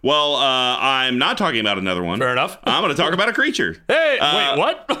 Well, I'm not talking about another one. Fair enough. I'm going to talk about a creature. Hey, wait,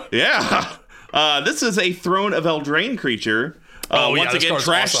 what? Yeah. This is a Throne of Eldraine creature. Once this again, card's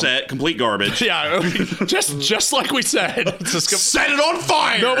trash awesome. set, complete garbage. Yeah, just like we said. It's just Set it on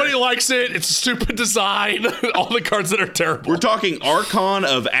fire! nobody likes it. It's a stupid design. All the cards that are terrible. We're talking Archon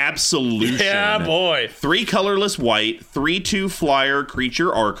of Absolution. Yeah, boy. 3 colorless white, 3/2 flyer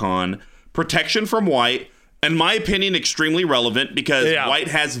creature Archon, protection from white. In my opinion, extremely relevant because Yeah. white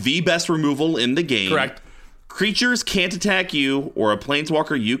has the best removal in the game. Correct. Creatures can't attack you or a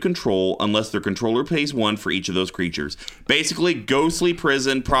planeswalker you control unless their controller pays 1 for each of those creatures. Basically, ghostly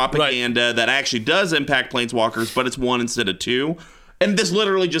prison propaganda that actually does impact planeswalkers, but it's 1 instead of 2. And this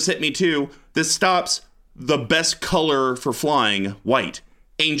literally just hit me too. This stops the best color for flying, white.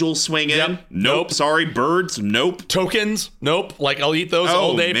 Angels swing in. Yep. Nope. Sorry, birds. Nope. Tokens, nope. Like I'll eat those Oh,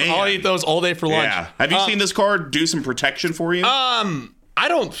 all day. man. I'll eat those all day for lunch. Yeah. Have you seen this card do some protection for you?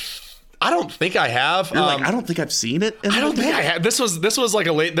 I don't think I have. You're like, I don't think I've seen it. I don't think I have. This was like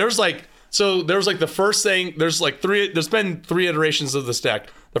a late. There's like the first thing. There's like 3. There's been 3 iterations of this deck.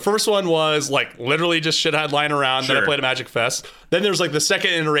 The first one was like literally just shit I'd lying around. Then I Sure. played a Magic Fest. Then there's like the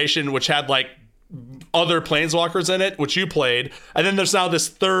second iteration, which had like other planeswalkers in it, which you played. And then there's now this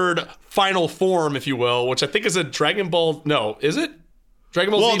third final form, if you will, which I think is a Dragon Ball. No, is it?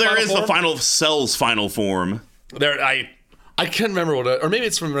 Dragon Ball Well, Z there final is form? the final Cell's final form. There, I can't remember what or maybe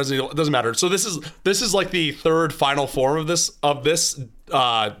it's from Resident Evil. It doesn't matter. So this is like the third final form of this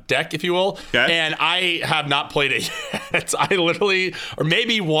deck, if you will. Okay. And I have not played it yet. I literally, or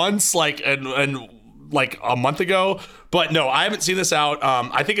maybe once, like and like a month ago. But no, I haven't seen this out.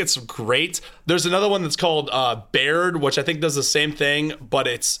 I think it's great. There's another one that's called Baird, which I think does the same thing, but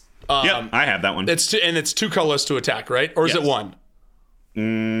it's Yep, I have that one. it's 2 colorless to attack, right? Or is it Yes. 1?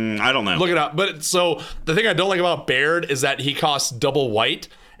 I don't know. Look it up. But so the thing I don't like about Baird is that he costs double white.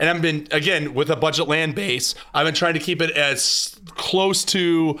 And I've been, again, with a budget land base, I've been trying to keep it as close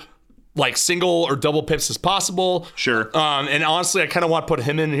to like single or double pips as possible. Sure. And honestly, I kind of want to put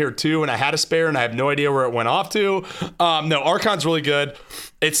him in here too. And I had a spare and I have no idea where it went off to. No, Archon's really good.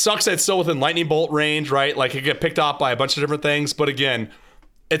 It sucks that it's still within lightning bolt range, right? Like it get picked off by a bunch of different things. But again,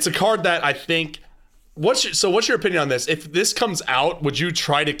 it's a card that I think. What's your opinion on this? If this comes out, would you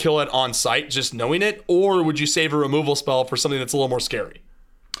try to kill it on sight, just knowing it, or would you save a removal spell for something that's a little more scary?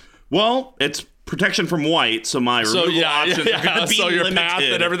 Well, it's protection from white, so my removal options are going to be so your limited. path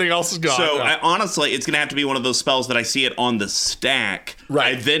and everything else is gone. So Yeah. honestly, it's going to have to be one of those spells that I see it on the stack.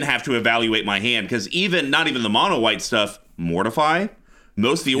 Right. I then have to evaluate my hand because not even the mono white stuff, Mortify.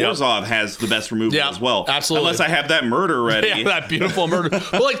 Most of the Orzhov has the best removal Yeah, as well. absolutely. Unless I have that murder ready. Yeah, that beautiful murder.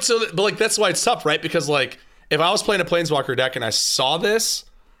 but that's why it's tough, right? Because like, if I was playing a Planeswalker deck and I saw this,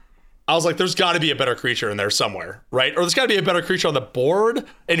 I was like, there's got to be a better creature in there somewhere, right? Or there's got to be a better creature on the board.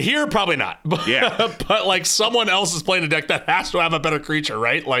 And here, probably not. But, Yeah. but like, someone else is playing a deck that has to have a better creature,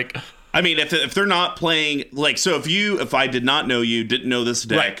 right? Like, I mean, if they're not playing, like, so if I did not know you, didn't know this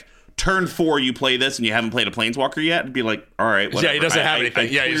deck, Right. turn 4 you play this and you haven't played a Planeswalker yet, it'd be like, all right, whatever. he doesn't have anything.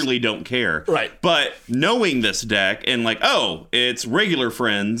 I clearly don't care. Right. But knowing this deck and like, oh, it's regular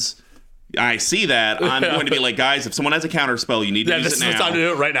friends, I see that. I'm going to be like, guys, if someone has a counter spell, you need to use this it is now. the time to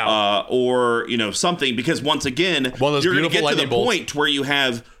do it right now. Or, something, because once again, One of those you're going to beautiful get to the lightning bolts. point where you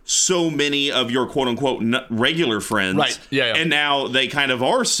have so many of your quote unquote regular friends. Right. Yeah. And now they kind of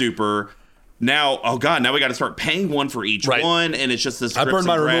are super. Now, oh God, now we got to start paying one for each Right. one. And it's just this. I burned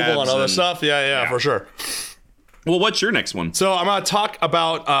my removal on other and, stuff. Yeah, for sure. Well, what's your next one? So I'm going to talk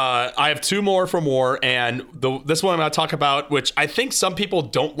about, I have 2 more from War, and this one I'm going to talk about, which I think some people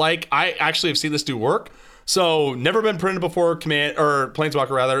don't like. I actually have seen this do work. So never been printed before, Planeswalker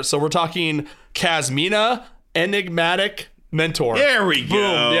rather. So we're talking Kasmina, Enigmatic Mentor. There we go.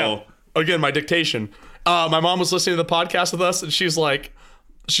 Boom. Yeah. Again, my dictation. My mom was listening to the podcast with us, and she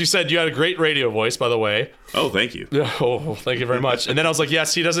said you had a great radio voice, by the way. Oh, thank you. Oh, thank you very much. And then I was like,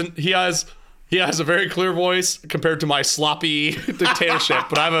 yes, he has a very clear voice compared to my sloppy dictatorship.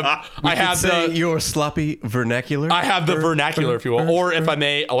 But I have your sloppy vernacular. I have the vernacular, if you will, or if I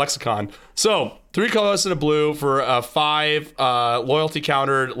may, a lexicon. So 3 colors in a blue for a 5 loyalty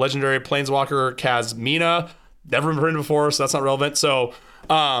countered legendary planeswalker Kazmina. Never been printed before, so that's not relevant. So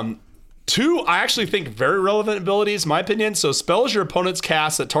 2, I actually think very relevant abilities, in my opinion. So spells your opponent's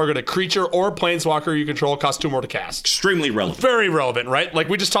cast that target a creature or planeswalker you control cost 2 more to cast. Extremely relevant. Very relevant, right? Like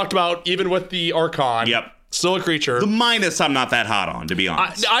we just talked about, even with the Archon. Yep. Still a creature. The minus I'm not that hot on, to be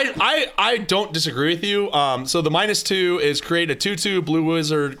honest. I don't disagree with you. So the -2 is create a 2/2 blue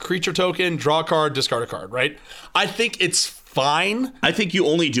wizard creature token, draw a card, discard a card, right? I think it's fine. I think you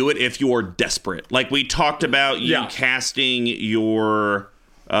only do it if you're desperate. Like we talked about you casting your...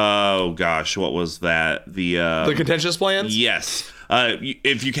 Oh gosh, what was that? The contentious plans? Yes.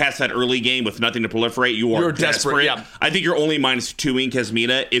 If you cast that early game with nothing to proliferate, you're desperate. Yeah. I think you're only -2ing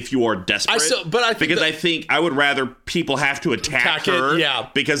Kazmina if you are desperate. I think I would rather people have to attack her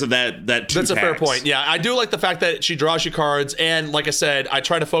because of that That's a fair point. Yeah, I do like the fact that she draws you cards, and like I said, I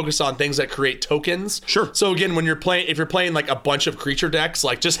try to focus on things that create tokens. Sure. So again, when if you're playing like a bunch of creature decks,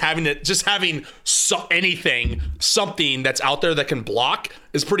 like just having something that's out there that can block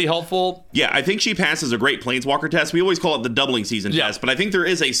is pretty helpful. Yeah, I think she passes a great Planeswalker test. We always call it the doubling season test, but I think there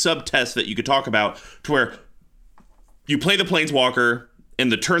is a sub-test that you could talk about to where you play the Planeswalker,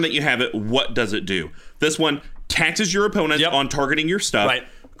 and the turn that you have it, what does it do? This one taxes your opponent on targeting your stuff,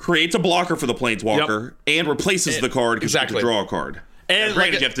 creates a blocker for the Planeswalker, and replaces the card because you have to draw a card. And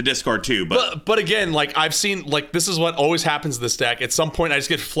granted, you have to discard too, but again, like I've seen, like this is what always happens to this deck. At some point, I just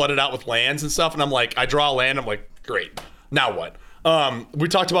get flooded out with lands and stuff, and I'm like, I draw a land, I'm like, great, now what? We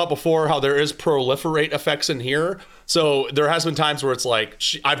talked about before how there is proliferate effects in here. So there has been times where it's like,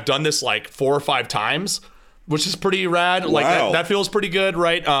 I've done this like 4 or 5 times, which is pretty rad. Like that feels pretty good,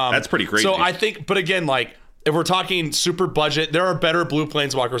 right? That's pretty crazy. So I think, but again, like if we're talking super budget, there are better blue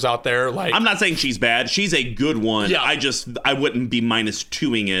planeswalkers out there. Like I'm not saying she's bad. She's a good one. Yeah. I wouldn't be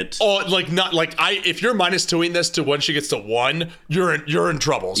 -2ing it. Oh, like not like if you're -2ing this to when she gets to 1, you're in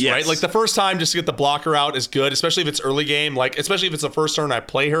troubles, right? Like the first time just to get the blocker out is good, especially if it's early game. Like especially if it's the first turn I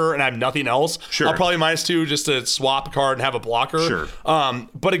play her and I have nothing else. Sure. I'll probably -2 just to swap a card and have a blocker. Sure.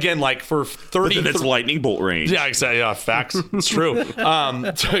 But again, like for 30, but then it's lightning bolt range. Yeah, exactly. Yeah, facts. It's true.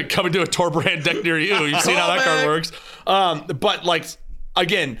 Coming to a Torbrand deck near you. You've seen how that card works. But like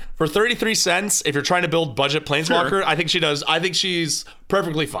again, for 33 cents, if you're trying to build budget Planeswalker, I think she does. I think she's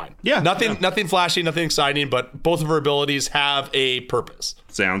perfectly fine. Yeah. Nothing flashy, nothing exciting, but both of her abilities have a purpose.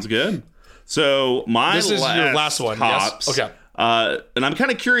 Sounds good. So this is your last one. Hops, yes. Okay. And I'm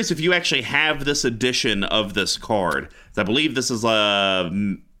kind of curious if you actually have this edition of this card. I believe this is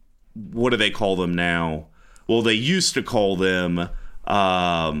what do they call them now? Well, they used to call them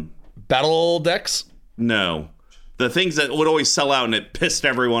battle decks. No. The things that would always sell out and it pissed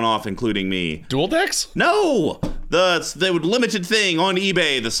everyone off, including me. Dual decks? No! The limited thing on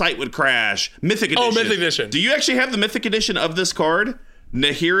eBay, the site would crash. Mythic Edition. Oh, Mythic Edition. Do you actually have the Mythic Edition of this card?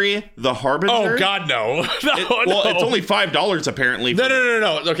 Nahiri the Harbinger? Oh, God, no. Well, it's only $5 apparently.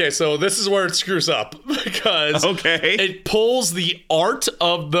 No. Okay, so this is where it screws up because it pulls the art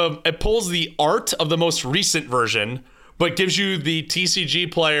of the most recent version, but gives you the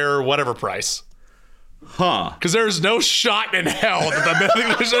TCG player whatever price. Huh. Because there's no shot in hell that the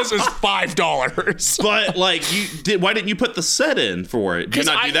Mythic Edition is $5. But like why didn't you put the set in for it? Do you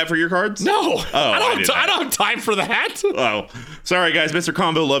not do that for your cards? No. Oh, I don't have time for that. Oh, sorry guys. Mr.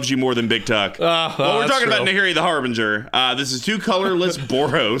 Combo loves you more than Big Tuck. Well, we're talking about Nahiri the Harbinger. This is 2 colorless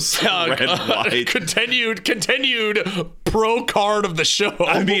Boros. Red, white. Continued pro card of the show.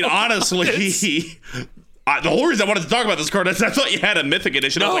 I mean, honestly. The whole reason I wanted to talk about this card is I thought you had a Mythic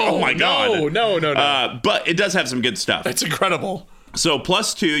Edition. I was like, oh my god. No. But it does have some good stuff. It's incredible. So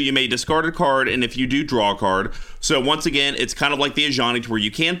 +2, you may discard a card, and if you do, draw a card. So once again, it's kind of like the Ajani, where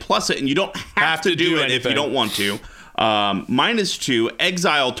you can plus it, and you don't have to do it if you don't want to. -2,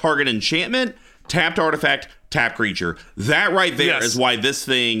 exile target enchantment, tapped artifact, tap creature. That right there is why this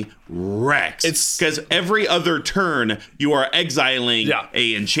thing wrecks. It's because every other turn you are exiling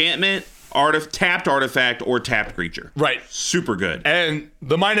a enchantment, tapped artifact, or tapped creature. Right. Super good. And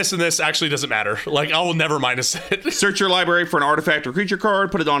the minus in this actually doesn't matter. Like, I will never minus it. Search your library for an artifact or creature card,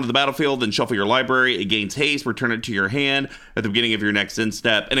 put it onto the battlefield, then shuffle your library. It gains haste, return it to your hand at the beginning of your next end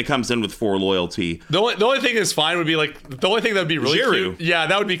step, and it comes in with 4 loyalty. The only thing that's fine would be, like, the only thing that would be really Jiru. cute. Yeah,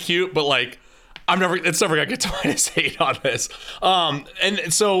 that would be cute, but, like, It's never gonna get to -8 on this.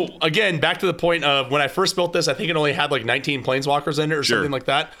 And so again, back to the point of when I first built this, I think it only had like 19 planeswalkers in it or something like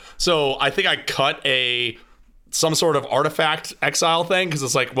that. So I think I cut some sort of artifact exile thing because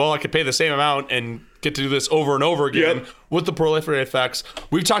it's like, well, I could pay the same amount and get to do this over and over again with the proliferate effects.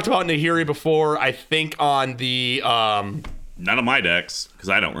 We've talked about Nahiri before, I think on the none of my decks because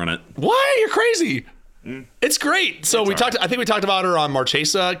I don't run it. Why? You're crazy. It's great. So I think we talked about her on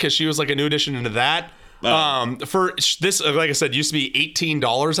Marchesa because she was like a new addition into that. For this, like I said, used to be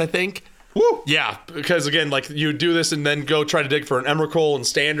 $18, I think. Woo. Yeah, because again, like you do this and then go try to dig for an Emrakul and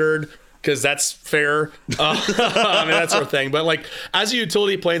standard because that's fair. I mean, that sort of thing. But like as a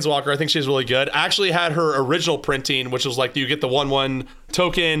utility planeswalker, I think she's really good. I actually had her original printing, which was like you get the 1/1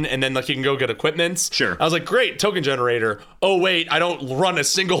 token and then like you can go get equipments. Sure. I was like, great, token generator. Oh wait, I don't run a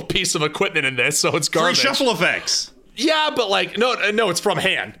single piece of equipment in this, so it's garbage. Free shuffle effects. Yeah, but like no, it's from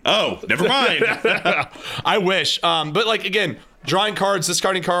hand. Oh, never mind. I wish. But like again, drawing cards,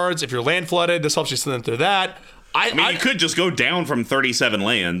 discarding cards. If you're land flooded, this helps you send them through that. I mean, you could just go down from 37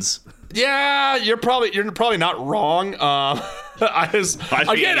 lands. Yeah, you're probably not wrong.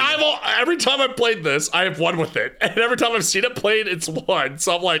 Every time I've played this, I have won with it, and every time I've seen it played, it's won.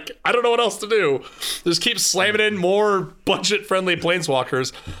 So I'm like, I don't know what else to do. Just keep slamming in more budget-friendly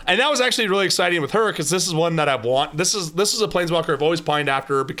planeswalkers, and that was actually really exciting with her because this is one that I want. This is a planeswalker I've always pined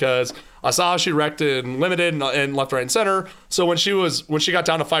after because I saw how she wrecked in limited and left, right, and center. So when she got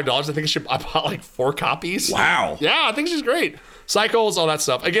down to $5, I think I bought like 4 copies. Wow. Yeah, I think she's great. Cycles, all that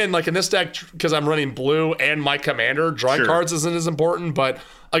stuff. Again, like in this deck, because I'm running blue and my commander, drawing cards isn't as important. But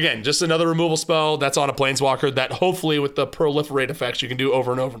again, just another removal spell that's on a planeswalker that hopefully with the proliferate effects you can do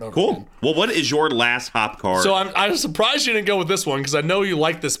over and over and over. Cool. Again. Well, what is your last hop card? So I'm surprised you didn't go with this one because I know you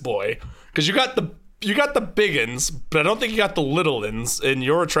like this boy because you got the big uns, but I don't think you got the little uns in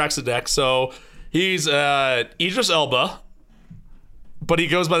your Atraxa deck. So he's Idris Elba. But he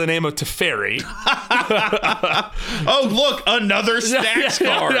goes by the name of Teferi. Oh, look, another stacks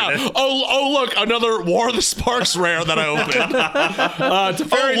card. Yeah. Oh, look, another War of the Sparks rare that I opened.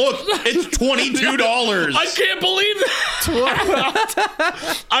 Teferi, oh, look, it's $22. I can't believe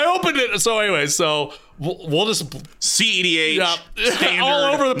that. I opened it. So anyway, we'll just CEDH, standard,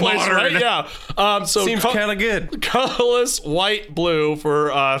 all over the place, modern. right? Yeah. So seems kind of good. Colorless white blue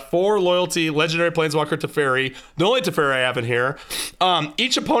for 4 loyalty legendary planeswalker Teferi. The only Teferi I have in here.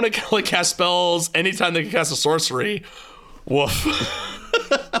 Each opponent can only cast spells anytime they can cast a sorcery. Woof.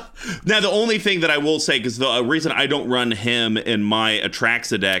 Now, the only thing that I will say, because the reason I don't run him in my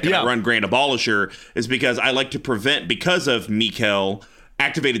Atraxa deck and I run Grand Abolisher is because I like to prevent, because of Mikkel,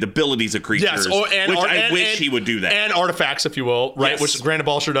 activated abilities of creatures, I wish he would do that. And artifacts, if you will, right? Yes. Which Grand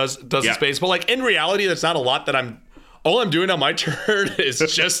Abolisher does in space. But like in reality, that's not a lot that all I'm doing on my turn is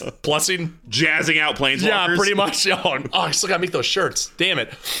just plussing. Jazzing out planeswalkers. Yeah, pretty much. Oh, I still gotta make those shirts. Damn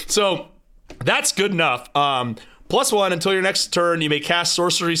it. So that's good enough. +1 until your next turn, you may cast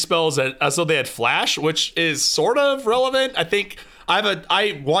sorcery spells as though they had flash, which is sort of relevant. I think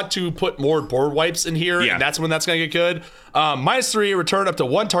I want to put more board wipes in here, and that's when that's going to get good. -3, return up to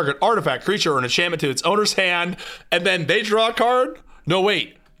 1 target artifact, creature, or an enchantment to its owner's hand, and then they draw a card. No,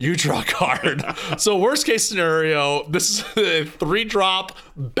 wait. You draw a card. So worst case scenario, this is a 3-drop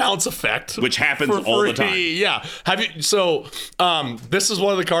bounce effect, which happens all the time. Yeah. This is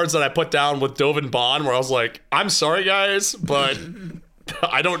one of the cards that I put down with Dovin Bond, where I was like, I'm sorry guys, but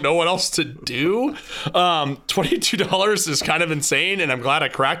I don't know what else to do. $22 is kind of insane, and I'm glad I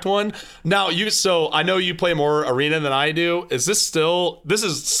cracked one. Now I know you play more Arena than I do. This is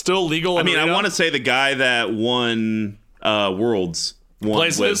still legal? I mean, Arena? I want to say the guy that won Worlds.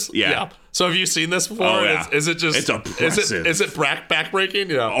 Places? Yeah. So have you seen this before? Oh, yeah. Is it just... It's impressive. Is it backbreaking?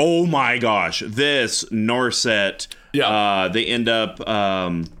 Yeah. Oh my gosh. This Narset, they end up...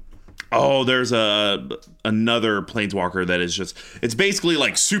 there's another planeswalker that is just... It's basically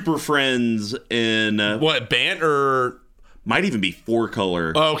like Super Friends in... what, Bant or... Might even be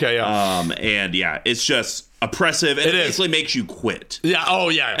 4-color. Oh, okay, yeah. And yeah, it's just oppressive, and it basically makes you quit. Yeah. Oh,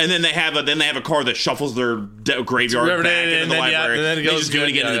 yeah. And then they have a card that shuffles their graveyard back into the library. And then it goes they just do it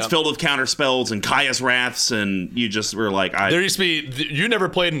again, and it's filled with counter spells and Kaya's Wraths, and you just were like, there used to be. You never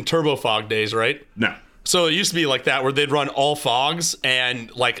played in Turbo Fog days, right? No. So it used to be like that, where they'd run all fogs and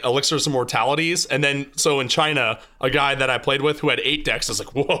like Elixirs of Mortalities, and then so in China, a guy that I played with who had 8 decks, I was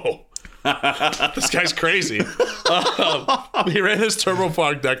like, whoa. This guy's crazy. He ran his Turbo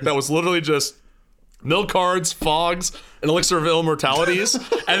Fog deck that was literally just mill cards, fogs, and Elixir of Immortalities.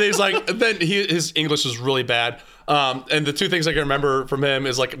 And he's like, then his English was really bad. And the two things I can remember from him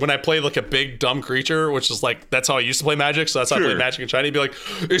is like when I played like a big dumb creature, which is like that's how I used to play Magic. So that's how I played Magic in China. He'd be like,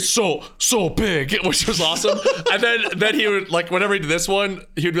 "It's so big," which was awesome. And then he would like whenever he did this one,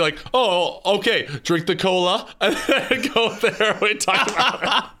 he would be like, "Oh, okay, drink the cola," and then go there. We talk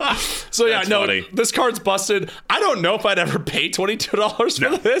about it. So yeah, That's no, funny. this card's busted. I don't know if I'd ever pay $22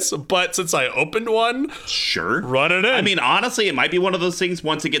 for this, but since I opened one, Sure. run it in. I mean, honestly, it might be one of those things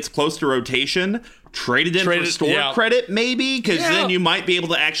once it gets close to rotation, trade it in for store yeah. credit, maybe, because Yeah. then you might be able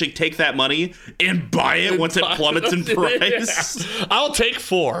to actually take that money and buy it once it plummets in price. Yeah. I'll take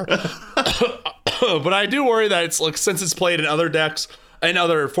 4. But I do worry that it's like since it's played in other decks and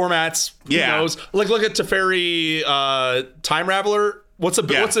other formats, who knows? Like look at Teferi Time Raveler. What's a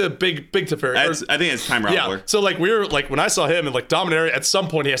big Teferi? I think it's Time Yeah. Raveler. So like we were like when I saw him and like Dominaria, at some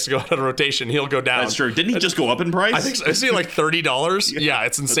point he has to go out of rotation. He'll go down. That's true. Didn't he just go up in price? I think so. I see like $30. Yeah,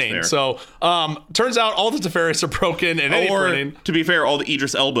 it's insane. fair. So turns out all the Teferis are broken in any Or, printing. to be fair, all the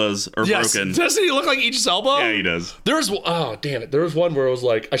Idris Elbas are Yes. broken. Doesn't he look like Aegis Elbow? Yeah, he does. There was damn it. There was one where it was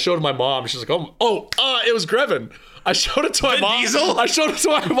like I showed it to my mom. She's like, it was Greven. I showed it to my mom. Diesel? I showed it to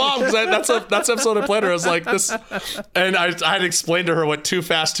my mom because that's episode I played her. I was like this, and I had explained to her what Too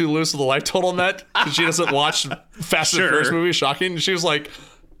Fast, Too Loose of the Life Total meant because she doesn't watch Fast and Furious movies. Shocking. And she was like,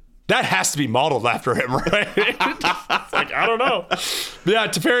 that has to be modeled after him, right? Like, I don't know. But yeah,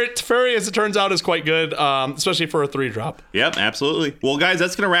 Teferi, as it turns out, is quite good, especially for a 3-drop. Yep, absolutely. Well, guys,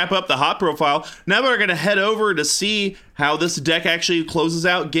 that's going to wrap up the hot profile. Now we're going to head over to see how this deck actually closes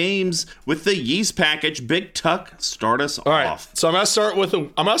out games with the Yeast package. Big Tuck, start us All right, off. so I'm gonna start with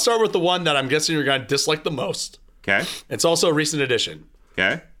the one that I'm guessing you're gonna dislike the most. Okay. It's also a recent addition,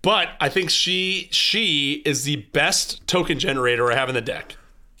 Okay. but I think she is the best token generator I have in the deck.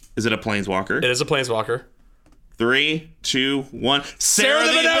 Is it a Planeswalker? It is a Planeswalker. 3, 2, 1. Sarah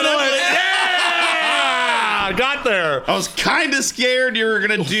the Benevolent! Yeah! Got there. I was kind of scared you were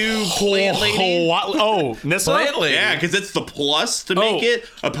going to do Plant Lady. Nissa? Plant Lady. Yeah, because it's the plus to make it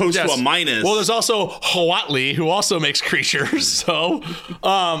opposed to a minus. Well, there's also Hawatli, who also makes creatures. So,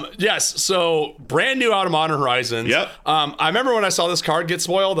 yes. So, brand new out of Modern Horizons. Yep. I remember when I saw this card get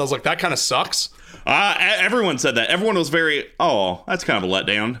spoiled, I was like, that kind of sucks. Everyone said that. Everyone was very, that's kind of a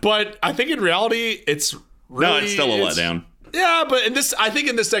letdown. But I think in reality, it's really... No, it's still a letdown. Yeah, but I think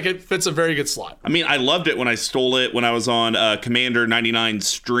in this deck, it fits a very good slot. I mean, I loved it when I stole it when I was on Commander 99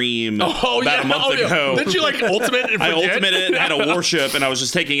 stream about a month ago. Didn't you like ultimate and I forget? ultimated it and had a warship, and I was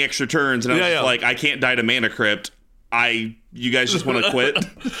just taking extra turns, and I was Yeah, just yeah. like, I can't die to Mana Crypt. You guys just want to quit?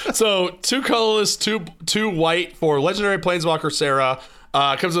 So 2 colorless, 2 white for Legendary Planeswalker Sarah.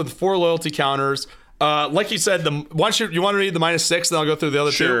 Comes with 4 loyalty counters. Like you said, you want to read the -6, then I'll go through the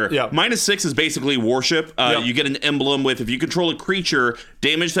other Sure. two. Yeah. -6 is basically worship. You get an emblem with, if you control a creature,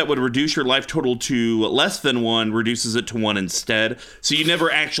 damage that would reduce your life total to less than 1 reduces it to 1 instead. So you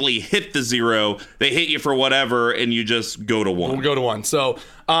never actually hit the 0. They hit you for whatever, and you just go to 1. We'll go to 1. So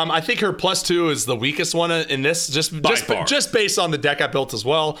I think her +2 is the weakest one in this, just far. based on the deck I built as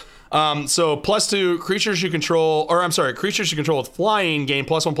well. So +2 creatures you control with flying gain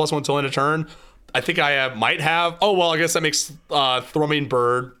 +1/+1 till end of turn. I think I might have. Oh well, I guess that makes Thrumming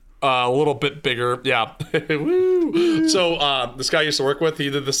Bird a little bit bigger. Yeah. Woo. So this guy I used to work with, he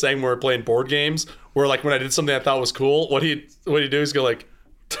did this thing where we're playing board games, where like when I did something I thought was cool, what he'd do is go like.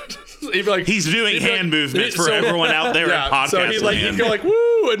 He'd be like, He's doing hand movements for so- everyone out there in podcast so he'd land. go like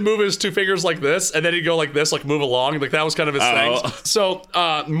woo and move his 2 fingers like this, and then he'd go like this, like move along, like that was kind of his thing. So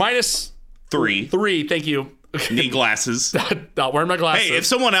 -3, thank you. Need glasses. Not wearing my glasses. Hey, if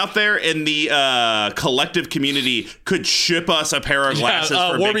someone out there in the collective community could ship us a pair of glasses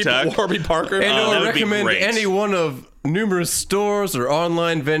for Big Tuck. Warby Parker. And that or would be recommend great. any one of numerous stores or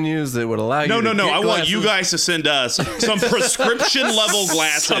online venues that would allow you No. to get I want glasses. you guys to send us some prescription level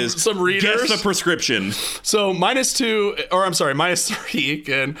glasses. Some readers. Guess the prescription. So -3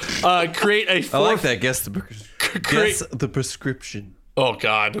 again. Create a 4. I like that. Guess the Great. guess the prescription. Oh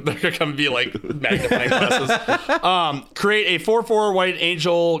God, they're gonna come be like magnifying glasses. Create a 4/4 white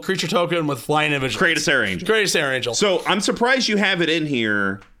angel creature token with flying image. Create a Sarah Angel. Create a Sarah Angel. So I'm surprised you have it in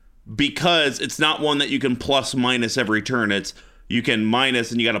here because it's not one that you can plus minus every turn. It's you can minus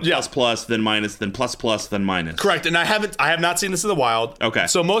and you got a plus plus, then minus, then plus plus, then minus. Correct, and I have not seen this in the wild. Okay.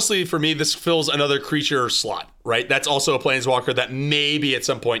 So mostly for me, this fills another creature slot, right? That's also a planeswalker that maybe at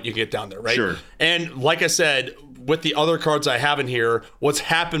some point you get down there, right? Sure. And like I said, with the other cards I have in here, what's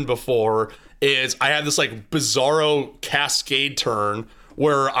happened before is I have this like bizarro cascade turn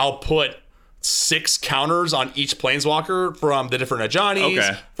where I'll put 6 counters on each planeswalker from the different Ajanis,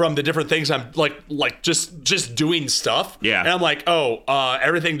 Okay. from the different things I'm like just doing stuff. Yeah. And I'm like,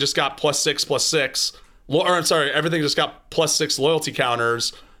 everything just got +6/+6. everything just got +6 loyalty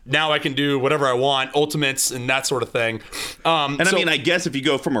counters. Now I can do whatever I want, ultimates and that sort of thing. I mean, I guess if you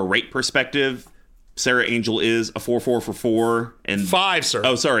go from a rate perspective, Sarah Angel is a 4-4 for 4 and 5, sir.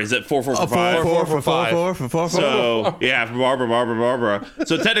 Oh, sorry, is it 4-4 for 5? 4 for 5. So yeah, for Barbara.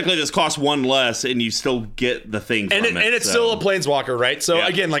 So technically, this costs 1 less, and you still get the thing from and it's still a planeswalker, right? So Yeah.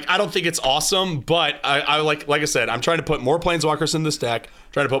 again, like I don't think it's awesome, but I like I said, I'm trying to put more planeswalkers in this deck.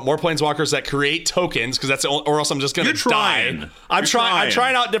 Trying to put more planeswalkers that create tokens because that's or else I'm just gonna die. I'm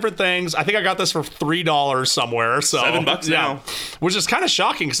trying out different things. I think I got this for $3 somewhere. So $7 now, which is kind of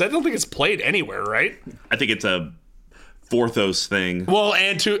shocking because I don't think it's played anywhere, right? I think it's a Forthos thing. Well,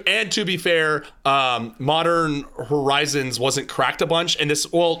 and to be fair, Modern Horizons wasn't cracked a bunch, and this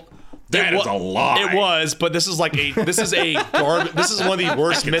That is a lie. It was, but this is like this is one of the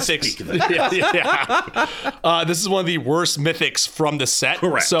worst mythics. This is one of the worst mythics from the set.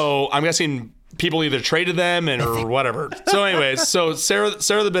 Correct. So I'm guessing people either traded them or whatever. So anyways, so Sarah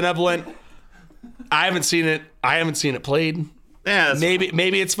the Benevolent, I haven't seen it played. Yeah,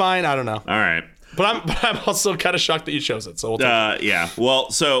 Maybe it's fine. I don't know. All right. But I'm also kind of shocked that you chose it. So we'll take it. Yeah. Well,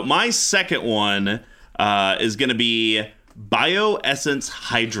 so my second one is going to be Bioessence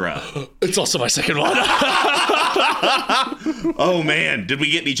Hydra. It's also my second one. Oh man, did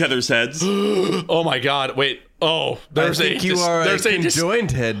we get in each other's heads? Oh my god! Wait. Oh, I think you are a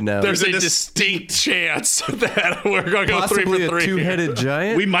conjoined head now. There's a distinct chance that we're going to go possibly 3 for 3. a two-headed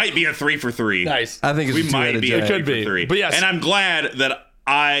giant. We might be a 3 for 3. Nice. I think it's We a might two-headed be giant. a 3 Could be. for 3. But yes. And I'm glad that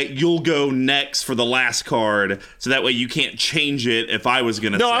you'll go next for the last card, so that way you can't change it if I was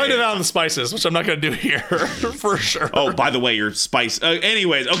gonna. No, say I'm gonna it. do on the spices, which I'm not gonna do here for sure. Oh, by the way, your spice.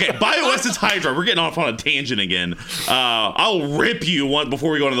 Anyways, okay, Bioessence Hydra. We're getting off on a tangent again. I'll rip you one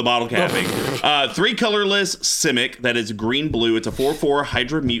before we go into the bottle capping. 3 colorless Simic that is green-blue. It's a 4/4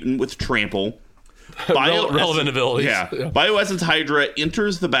 Hydra mutant with trample. Relevant abilities. Yeah. Bioessence Hydra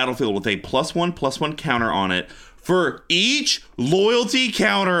enters the battlefield with a +1/+1 counter on it for each loyalty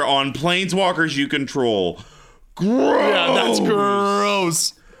counter on planeswalkers you control. Gross. Yeah, that's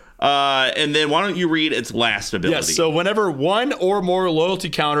gross. And then why don't you read its last ability? Yes, so whenever 1 or more loyalty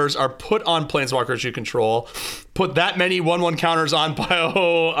counters are put on planeswalkers you control, put that many 1/1 counters on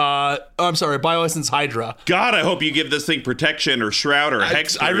Bioessence Hydra. God, I hope you give this thing protection or shroud or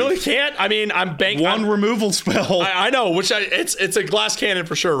hex. I really can't. I mean, I'm banking one removal spell. I know, it's a glass cannon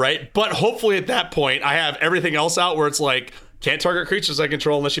for sure, right? But hopefully at that point, I have everything else out where it's like, can't target creatures I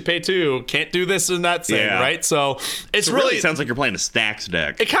control unless you pay 2. Can't do this and that thing, Yeah. right? So it's It really sounds like you're playing a stacks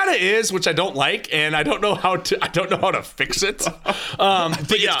deck. it kind of is, which I don't like, and I don't know how to fix it. I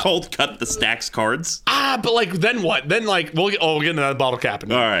think it's called cut the stacks cards. But like then what? Then like we'll get into that bottle cap.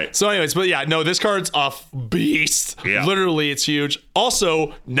 All right. So anyways, but yeah, no, this card's a beast. Yeah. Literally, it's huge.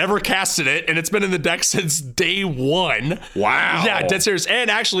 Also, never casted it, and it's been in the deck since day 1. Wow. Yeah, dead serious. And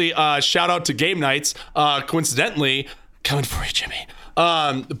actually, shout out to Game Nights. Coincidentally, coming for you, Jimmy.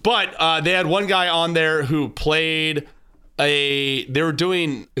 But they had one guy on there who played they were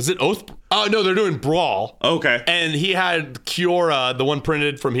doing, is it Oath? Oh, no, they're doing Brawl. Okay. And he had Kiora, the one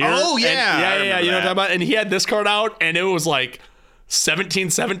printed from here. Oh, yeah. And, I yeah. remember You know what I'm that. talking about? And he had this card out, and it was like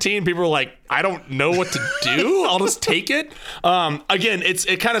 17-17. People were like, I don't know what to do. I'll just take it. Again,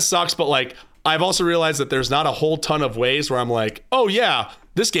 it kind of sucks, but like, I've also realized that there's not a whole ton of ways where I'm like, oh, yeah,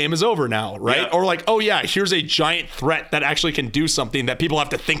 this game is over now, right? Yeah. Or like, oh yeah, here's a giant threat that actually can do something that people have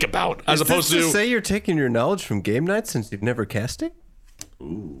to think about, as opposed to to say you're taking your knowledge from Game Night since you've never cast it. I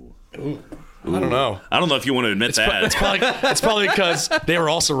don't know. I don't know if you want to admit that. It's probably because they were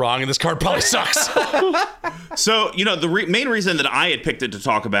also wrong, and this card probably sucks. So, you know, the main reason that I had picked it to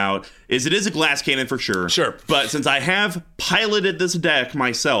talk about is it is a glass cannon for sure. Sure. But since I have piloted this deck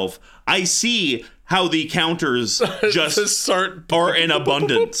myself, I see how the counters just are in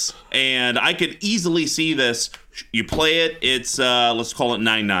abundance. And I could easily see this. You play it, it's, let's call it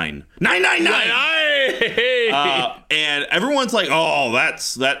 9/9. 9/9! And everyone's like, oh, that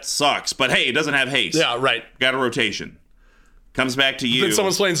sucks. But hey, it doesn't have haste. Yeah, right. Got a rotation. Comes back to you. Then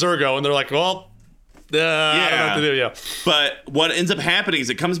someone's playing Zurgo, and they're like, well, I don't know what to do, yeah. But what ends up happening is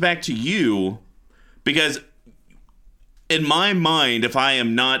it comes back to you because in my mind, if I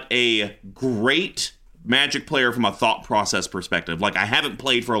am not a great Magic player from a thought process perspective, like I haven't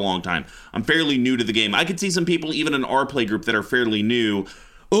played for a long time, I'm fairly new to the game. I could see some people even in our play group that are fairly new.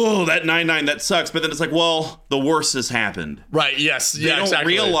 Oh, that 9/9, that sucks. But then it's like, well, the worst has happened. Right, yes. They Yeah, don't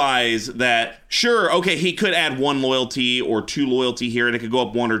exactly. realize that Sure, okay, he could add 1 loyalty or 2 loyalty here, and it could go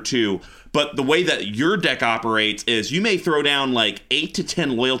up 1 or 2. But the way that your deck operates is you may throw down like 8 to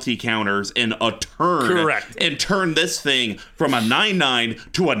 10 loyalty counters in a turn. Correct. And turn this thing from a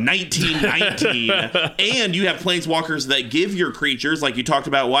 9/9 to a 19/19. And you have planeswalkers that give your creatures, like you talked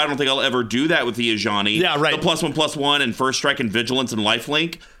about, well, I don't think I'll ever do that with the Ajani. Yeah, right. The +1/+1 and First Strike and Vigilance and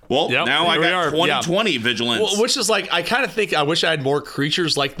Lifelink. Well, Yep, now I here we got are. 20/20 Vigilance. Well, which is like, I kind of think I wish I had more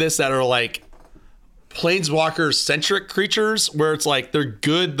creatures like this that are like planeswalker centric creatures, where it's like they're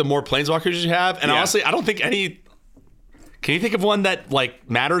good the more planeswalkers you have. And Yeah. honestly, I don't think any. Can you think of one that like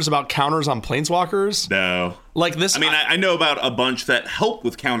matters about counters on planeswalkers? No. Like this. I mean, I know about a bunch that help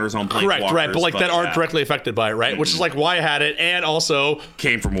with counters on planeswalkers. correct, right, but like that aren't yeah. directly affected by it, right? Which is like why I had it, and also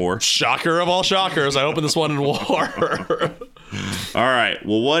Came for more. shocker of all shockers, I opened this one in war. All right.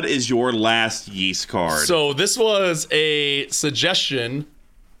 Well, what is your last yeast card? So this was a suggestion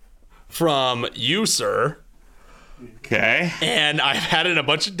from you, sir. Okay. And I've had it in a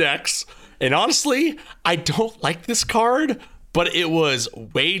bunch of decks. And honestly, I don't like this card, but it was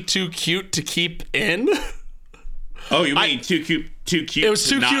way too cute to keep in. Oh, you mean too cute? Too cute. It was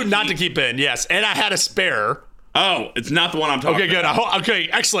too cute not to keep in, yes. And I had a spare. Oh, it's not the one I'm talking Okay, good. about. Okay,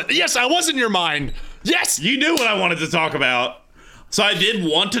 excellent. Yes, I was in your mind. Yes. You knew what I wanted to talk about. So I did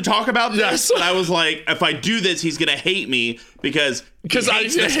want to talk about this, Yes. but I was like, if I do this, he's gonna hate me because I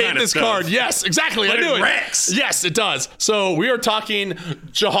hates hate kind of this stuff. card. Yes, exactly. But I knew it it. wrecks. Yes, it does. So we are talking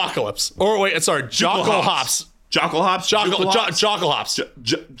Jackalops. Or wait, sorry, Jockle Hops. Jockle Hops? Jockle Hops. Jangle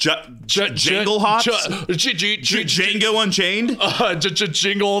Hops? Django Unchained?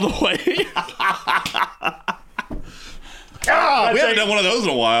 Jingle the way. We haven't done one of those in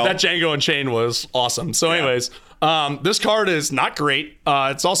a while. That Django Unchained was awesome. So, anyways, this card is not great.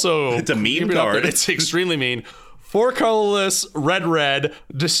 It's also It's a mean keep it up card. there. It's extremely mean. 4 colorless, red.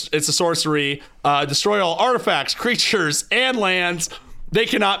 It's a sorcery. Destroy all artifacts, creatures, and lands. They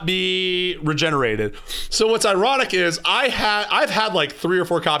cannot be regenerated. So what's ironic is I've had like 3 or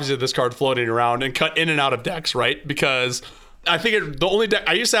 4 copies of this card floating around and cut in and out of decks, right? Because I think the only deck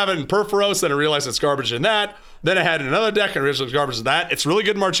I used to have it in Purphoros, then I realized it's garbage in that. Then I had another deck and I realized it's garbage in that. It's really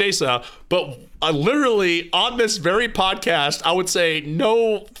good in Marchesa, but literally on this very podcast, I would say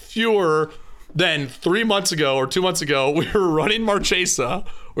no fewer than 3 months ago or 2 months ago, we were running Marchesa.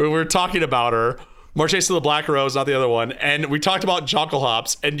 We were talking about her. Marchesa the Black Rose, not the other one. And we talked about Jockle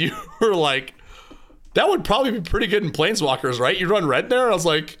Hops, and you were like, that would probably be pretty good in Planeswalkers, right? You run red there? And I was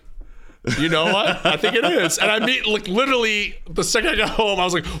like, you know what? I think it is. And I mean, like, literally, the second I got home, I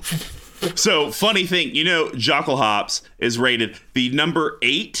was like, So, funny thing, Jockle Hops is rated the number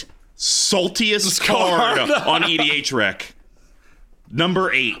 8 saltiest card on EDH Rec.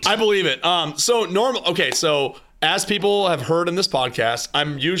 Number 8. I believe it. So as people have heard in this podcast,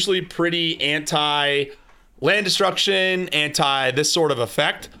 I'm usually pretty anti land destruction, anti this sort of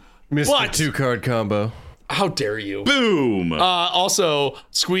effect. Mr. But 2-card combo. how dare you? Boom. Also,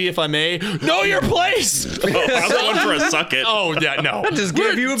 Squee, if I may, know your place. I'm going for a suck it. Oh yeah, no. I just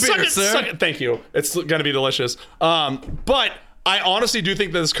gave you a beer, sir. Suck it. Thank you. It's gonna be delicious. But I honestly do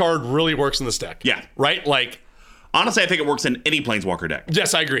think that this card really works in this deck. Yeah. Right? Like, Honestly, I think it works in any Planeswalker deck.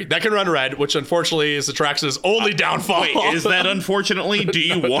 yes, I agree. That can run red, which unfortunately is Atrax's only downfall. Wait, is that unfortunately? Do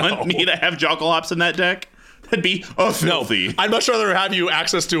you want me to have Jockle Hops in that deck? That'd be filthy. I'd much rather have you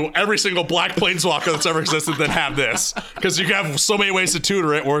access to every single black planeswalker that's ever existed than have this, because you have so many ways to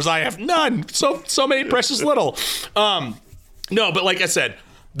tutor it, whereas I have none. So many precious little. No, but like I said,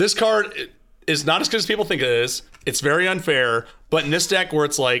 this card is not as good as people think it is. It's very unfair. But in this deck, where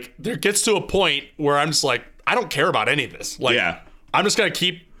it's like there gets to a point where I'm just like, I don't care about any of this. Like, Yeah. I'm just gonna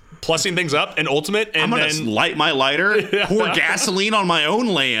keep plussing things up in ultimate, and I'm going then to light my lighter, pour gasoline on my own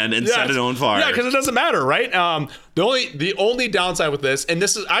land, and set it on fire. Yeah, because it doesn't matter, right? The only downside with this, and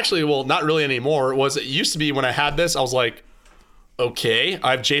this is actually, well, not really anymore, was it used to be when I had this, I was like, okay,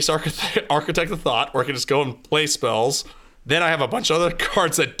 I have Jace Architect of Thought, where I can just go and play spells. Then I have a bunch of other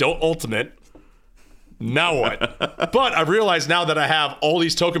cards that don't ultimate. Now what? But I've realized now that I have all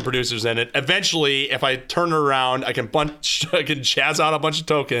these token producers in it, eventually, if I turn it around, I can jazz out a bunch of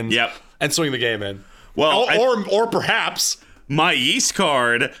tokens. Yep. And swing the game in. Well, or perhaps my yeast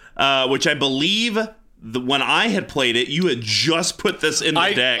card, which I believe when I had played it, you had just put this in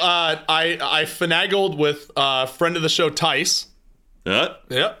the deck. I finagled with friend of the show Tice.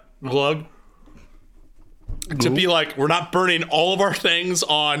 Yep. Glug. To be like, we're not burning all of our things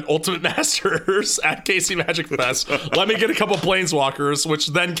on Ultimate Masters at KC Magic Fest. Let me get a couple Planeswalkers, which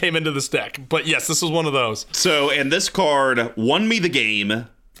then came into this deck. But yes, this was one of those. So, and this card won me the game.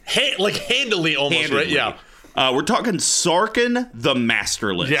 Handily almost, right? Yeah. We're talking Sarkhan the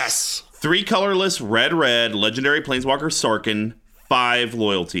Masterless. Yes. 3 colorless, red, legendary planeswalker Sarkhan, 5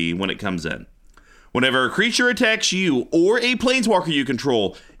 loyalty when it comes in. Whenever a creature attacks you or a planeswalker you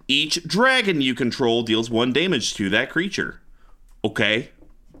control, each dragon you control deals 1 damage to that creature. Okay.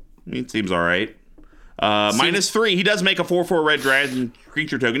 It seems alright. -3, he does make a 4/4 red dragon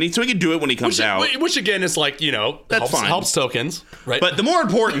creature token, so he can do it when he comes out. Which again is like, That's fine. helps tokens, right? But the more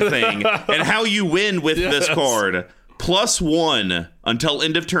important thing, and how you win with this card, +1 until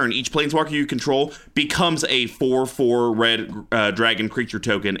end of turn, each planeswalker you control becomes a 4/4 red dragon creature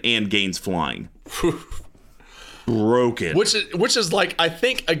token and gains flying. Broken. Which is like, I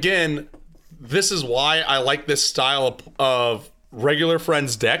think, again, this is why I like this style of regular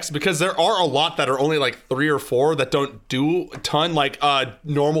Friends decks, because there are a lot that are only like 3 or 4 that don't do a ton, like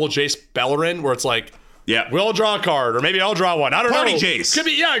normal Jace Beleren, where it's like, yeah, we'll draw a card, or maybe I'll draw one. I don't know. Party Jace. Could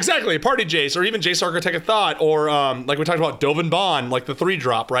be, yeah, exactly. Party Jace, or even Jace Architect of Thought, or like we talked about Dovin Bond, like the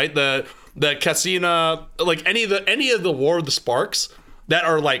 3-drop, right? The Cassina, like any of the War of the Sparks that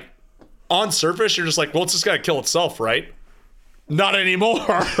are like on surface, you're just like, well, it's just gotta kill itself, right? Not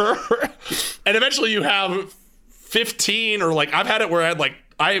anymore. And eventually you have 15, or like I've had it where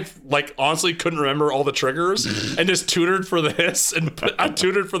I've honestly couldn't remember all the triggers and just tutored for this and I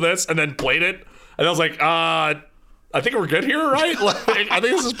tutored for this and then played it. And I was like, I think we're good here, right? Like, I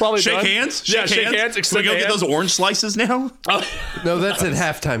think this is probably shake done. hands. Yeah, shake hands. Can we go get those orange slices now? No, that's at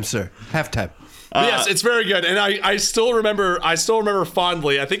halftime, sir. Halftime. Yes, it's very good. And I still remember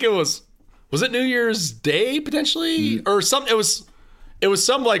fondly. I think it was it New Year's Day potentially, or some. It was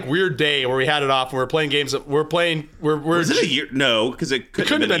some like weird day where we had it off and we were playing games. Was it a year? No, because it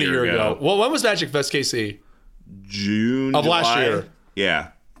couldn't have been a year ago. Well, when was Magic Fest KC? June of July? last year. Yeah.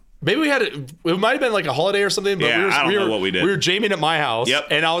 Maybe we had it. It might have been like a holiday or something. But yeah, I don't know what we did. We were jamming at my house. Yep.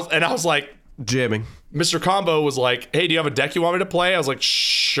 And I was like, jamming. Mr. Combo was like, "Hey, do you have a deck you want me to play?" I was like,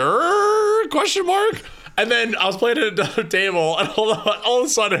 "Sure?" Question mark. And then I was playing at another table, and all of a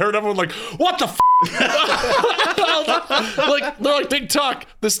sudden I heard everyone like, "What the f?" Like, they're like, "Big Tuck,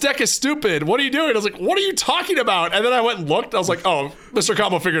 this deck is stupid. What are you doing?" I was like, "What are you talking about?" And then I went and looked. I was like, "Oh, Mr.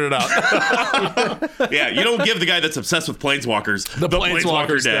 Combo figured it out." Yeah, you don't give the guy that's obsessed with Planeswalkers the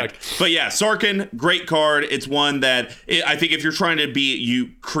Planeswalkers deck. But yeah, Sarkhan, great card. It's one that I think if you're trying to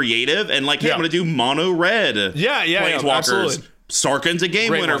be creative and like, hey, I'm going to do mono red. Yeah, Planeswalkers. absolutely. Sarkhan's a game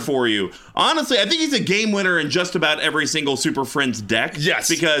Great winner one. for you. Honestly, I think he's a game winner in just about every single Super Friends deck. Yes.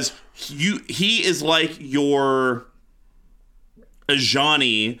 Because he is like your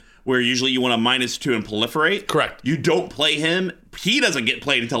Ajani, where usually you want a -2 and proliferate. Correct. You don't play him. He doesn't get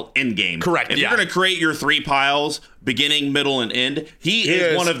played until end game. Correct, If yeah. you're going to create your 3 piles, beginning, middle, and end, he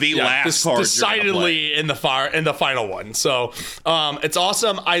is one of the last cards decidedly in the final one. So it's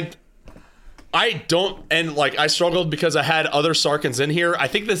awesome. I don't, and like I struggled because I had other Sarkhans in here. I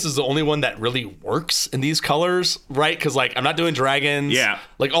think this is the only one that really works in these colors, right? Because like I'm not doing dragons. Yeah.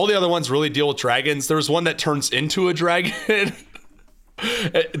 Like all the other ones really deal with dragons. There's one that turns into a dragon.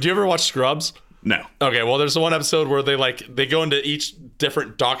 Do you ever watch Scrubs? No. Okay, well, there's the one episode where they go into each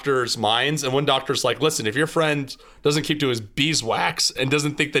different doctor's minds, and one doctor's like, listen, if your friend doesn't keep to his beeswax and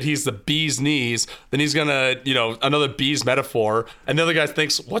doesn't think that he's the bee's knees, then he's gonna, another bees metaphor. And the other guy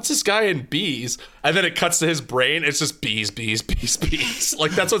thinks, what's this guy in bees? And then it cuts to his brain. It's just bees.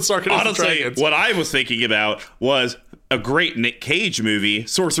 Like that's what Sarkhan is. Honestly, what I was thinking about was a great Nick Cage movie,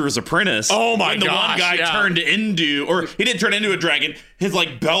 Sorcerer's Apprentice. Oh my when the gosh, one guy yeah. turned into, or he didn't turn into a dragon. His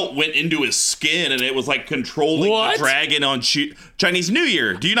like belt went into his skin, and it was like controlling What? the dragon on Chinese New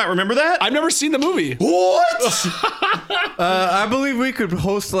Year. Do you not remember that? I've never seen the movie. What? I believe we could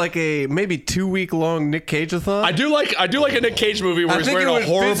host like a maybe 2-week long Nick Cage-a-thon. I do like a Nick Cage movie where I he's think it wearing a would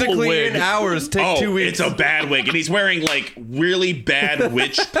horrible physically wig. in hours take 2 weeks. It's a bad wig, and he's wearing like really bad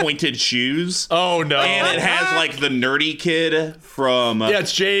witch pointed shoes. Oh no! And it has like the nerdy kid from Yeah,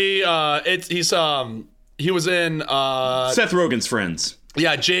 it's Jay. He was in Seth Rogen's friends.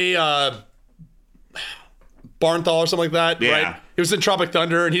 Yeah, Jay Barnthal or something like that. Yeah. Right? He was in Tropic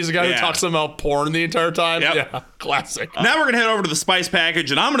Thunder, and he's the guy who Yeah. talks about porn the entire time. Yep. Yeah, classic. Now we're going to head over to the spice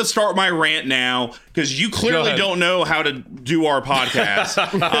package, and I'm going to start my rant now because you Go clearly ahead. don't know how to do our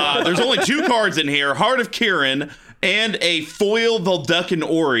podcast. There's only 2 cards in here, Heart of Kirin and a foil Veldukin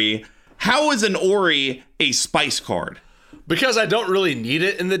Ori. How is an Ori a spice card? Because I don't really need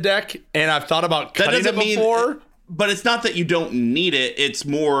it in the deck, and I've thought about That cutting it doesn't mean, before. but it's not that you don't need it. It's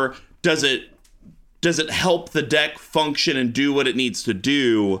more, does it help the deck function and do what it needs to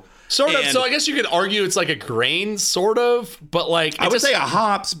do? Sort of. And So I guess you could argue it's like a grain, sort of, but like I would say a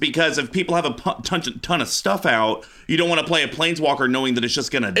hops, because if people have a ton of stuff out, you don't want to play a Planeswalker knowing that it's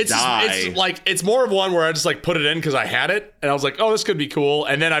just gonna die. It's like it's more of one where I just like put it in because I had it and I was like, oh, this could be cool,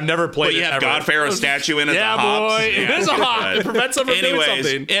 and then I've never played But you it have ever. God Pharaoh's statue in it. Yeah, boy, it is a hop. It prevents them from doing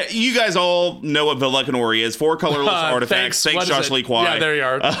something. You guys all know what Vellecanori is. 4 colorless artifacts. Thanks, What is Josh it? Lee Kwai. Yeah, there you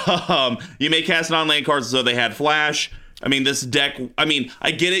are. You may cast non-land cards as though they had flash. I mean, this deck, I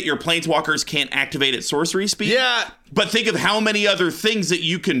get it. Your Planeswalkers can't activate at sorcery speed. Yeah. But think of how many other things that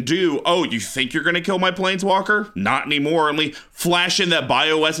you can do. Oh, you think you're going to kill my Planeswalker? Not anymore. Only flash in that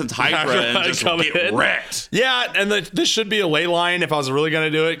Bioessence Hydra and just get wrecked. Yeah, and this should be a ley line if I was really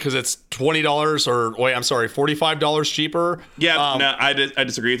going to do it, because it's $20 or, wait, I'm sorry, $45 cheaper. Yeah, no, I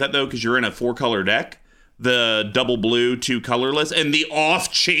disagree with that, though, because you're in a 4-color deck. The double blue, 2 colorless, and the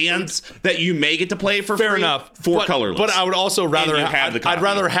off chance that you may get to play for Fair free, enough. 4 colorless. But I would also rather have the I'd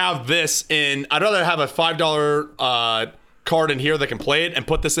rather have this in. I'd rather have a $5 card in here that can play it and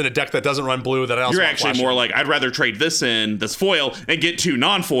put this in a deck that doesn't run blue. That I also You're want actually flash more in. like, I'd rather trade this in, this foil, and get 2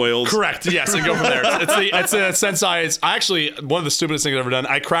 non-foils. Correct. Yes, and go from there. It's a Sensei's. I actually, one of the stupidest things I've ever done.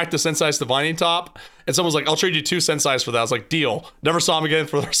 I cracked the Sensei's Divining Top, and someone was like, "I'll trade you 2 Sensei's for that." I was like, "Deal." Never saw him again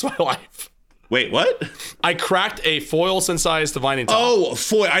for the rest of my life. Wait, what? I cracked a foil Sensei's Divining Top. Oh,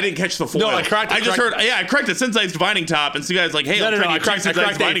 foil. I didn't catch the foil. No, I cracked- I just heard, I cracked the Sensei's Divining Top, and so you guys like, hey, No, I'll I trade you 2 cracked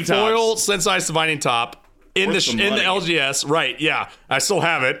Sensei's Divining a Tops. foil Sensei's Divining Top in Worth some in the money. LGS. Right, yeah. I still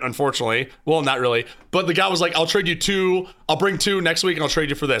have it, unfortunately. Well, not really. But the guy was like, I'll trade you 2. I'll bring 2 next week, and I'll trade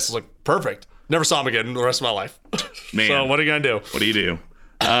you for this. I was like, perfect. Never saw him again the rest of my life. Man. So what are you going to do? What do you do?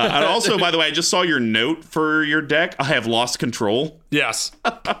 And also, by the way, I just saw your note for your deck. I have lost control. Yes.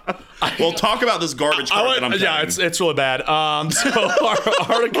 Well, talk about this garbage card that I'm yeah, playing. it's really bad. So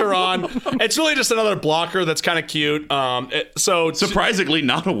Articuron, it's really just another blocker that's kind of cute. Surprisingly,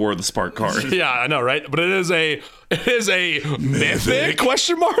 not a War of the Spark card. Yeah, I know, right? But it is a mythic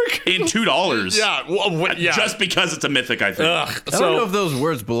question mark In $2. Yeah, yeah. Just because it's a mythic, I think. Ugh. I don't know if those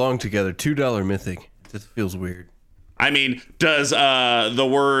words belong together. $2 mythic. It just feels weird. I mean, does the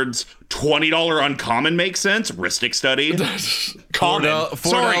words $20 uncommon make sense? Ristic study. Common.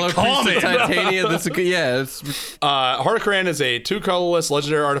 $4 common. piece of titania. That's a good, yeah. It's, Hardicaran is a 2 colorless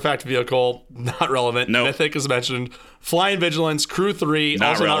legendary artifact vehicle. Not relevant. Nope. Mythic is mentioned. Flying Vigilance, Crew 3, Not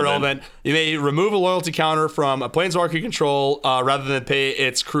also not relevant. relevant. You may remove a loyalty counter from a Planeswalker you control rather than pay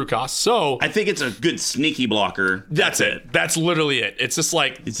its crew cost. So I think it's a good sneaky blocker. that's it. That's literally it. It's just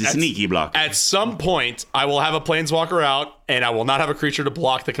like It's a sneaky blocker. At some point, I will have a Planeswalker out, and I will not have a creature to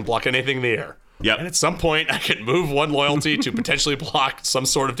block that can block anything in the air. Yep. And at some point, I can move 1 loyalty to potentially block some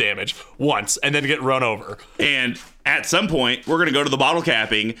sort of damage once, and then get run over. And at some point, we're going to go to the bottle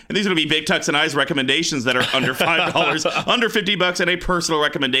capping, and these are going to be Big Tux and I's recommendations that are under $5, under $50, and a personal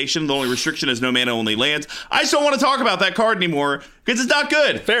recommendation. The only restriction is no mana only lands. I just don't want to talk about that card anymore because it's not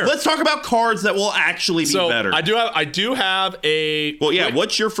good. Fair. Let's talk about cards that will actually be So better. I do have a. Well, yeah. quick-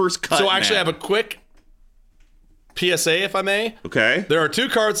 What's your first cut? So I actually Matt? have a quick PSA, if I may. Okay. There are 2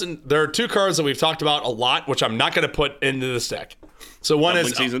 cards, and there are 2 cards that we've talked about a lot, which I'm not going to put into this deck. So one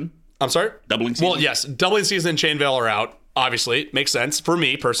Doubling is season. I'm sorry. Doubling season? Well, yes, doubling season and Chain Veil are out. Obviously, makes sense for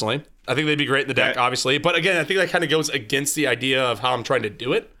me personally. I think they'd be great in the deck, Okay. obviously. But again, I think that kind of goes against the idea of how I'm trying to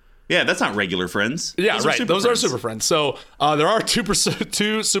do it. Yeah, that's not regular friends. Yeah, Those are right. super Those friends. are super friends. So there are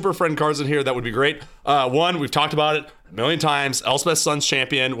 2 super friend cards in here that would be great. One, we've talked about it a million times. Elspeth Sun's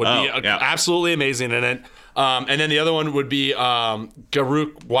Champion would be yeah. absolutely amazing in it. And then the other one would be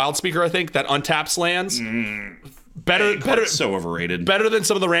Garruk Wildspeaker, I think, that untaps lands. Better So overrated. better than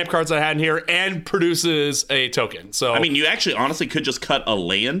some of the ramp cards I had in here, and produces a token. So I mean, you actually honestly could just cut a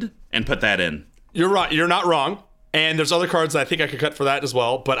land and put that in. you're right. You're not wrong. And there's other cards that I think I could cut for that as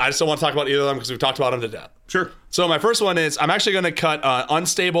well, but I just don't want to talk about either of them because we've talked about them to death. Sure. So my first one is I'm actually going to cut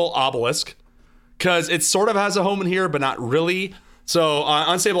Unstable Obelisk because it sort of has a home in here, but not really. So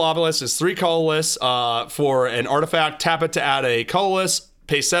Unstable Obelisk is 3 colorless for an artifact. Tap it to add a colorless.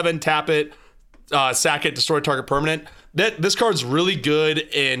 Pay 7. Tap it. Sack it. Destroy target permanent. This card's really good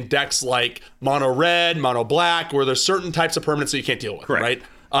in decks like mono red, mono black, where there's certain types of permanents that you can't deal with. Correct. Right.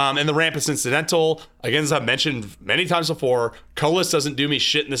 And the ramp is incidental. Again, as I've mentioned many times before, colorless doesn't do me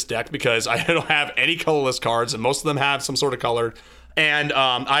shit in this deck because I don't have any colorless cards, and most of them have some sort of colored. And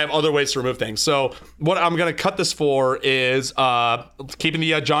I have other ways to remove things. So what I'm going to cut this for is keeping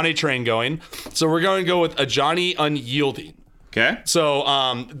the Ajani train going. So we're going to go with Ajani Unyielding. Okay.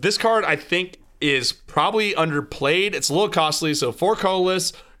 So this card, I think, is probably underplayed. It's a little costly. So 4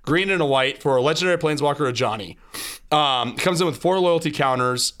 colorless, green and a white for a legendary Planeswalker Ajani. Comes in with 4 loyalty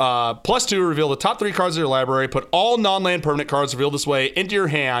counters. +2, reveal the top 3 cards of your library. Put all non-land permanent cards revealed this way into your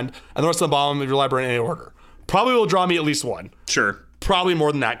hand, and the rest of the bottom of your library in any order. Probably will draw me at least 1. Sure. Probably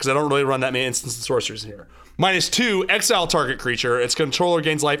more than that, because I don't really run that many instants and sorceries in here. -2, exile target creature. Its controller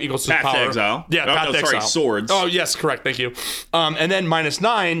gains life equals to Path to power. exile. Yeah, Oh, path no, to sorry, exile. swords. Oh, yes, correct. Thank you. And then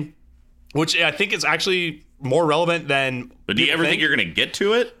 -9, which I think is actually more relevant than. But do you ever think you're going to get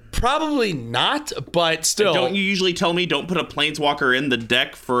to it? Probably not, but still. Don't you usually tell me don't put a planeswalker in the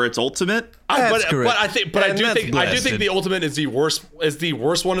deck for its ultimate? That's correct. But I And do that's think blasted. the ultimate is the worst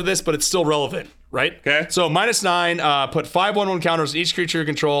one of this, but it's still relevant, right? Okay. So -9, put 5/1/1 counters on each creature you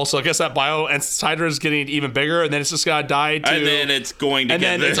control. So I guess that Bio and Hydra is getting even bigger, and then it's just gotta die to. And then it's going to And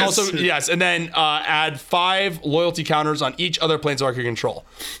get then it's this. also yes, and then add 5 loyalty counters on each other planeswalker you control.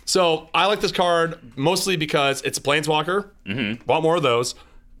 So I like this card mostly because it's a planeswalker. Mm-hmm. Want more of those?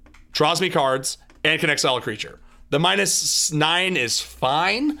 Draws me cards and can exile a creature. The -9 is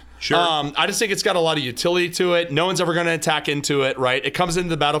fine. Sure. I just think it's got a lot of utility to it. No one's ever going to attack into it, right? It comes into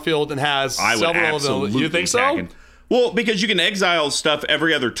the battlefield and has I would several absolutely You think so? attack it. Well, because you can exile stuff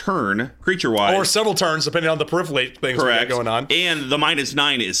every other turn, creature-wise. Or several turns, depending on the peripheral things we got correct. going on. And the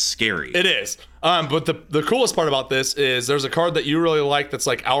 -9 is scary. It is. But the coolest part about this is there's a card that you really like that's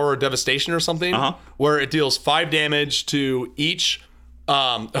like Hour of Devastation or something, where it deals 5 damage to each.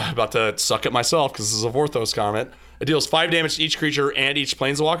 About to suck it myself because this is a Vorthos comment. It deals 5 damage to each creature and each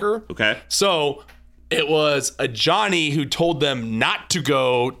planeswalker. Okay. So it was a Johnny who told them not to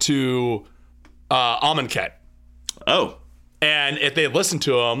go to Amonkhet. Oh. And if they had listened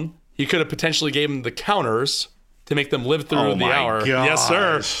to him, he could have potentially gave them the counters to make them live through Oh the my hour. gosh. Yes,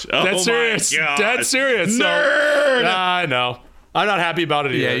 sir. Oh Dead my serious. gosh. Dead serious. So, Nerd! I know. I'm not happy about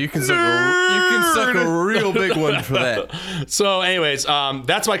it either. Yeah, you can suck a real big one for that. So, anyways,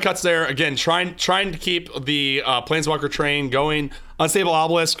 that's my cuts there. Again, trying to keep the Planeswalker train going. Unstable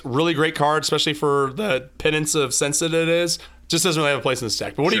Obelisk, really great card, especially for the penance of sense that it is. Just doesn't really have a place in this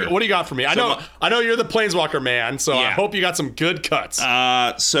deck. But what do you got for me? I know you're the Planeswalker man, so I Yeah. hope you got some good cuts.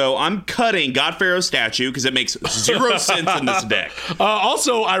 So I'm cutting God Pharaoh's statue because it makes 0 sense in this deck.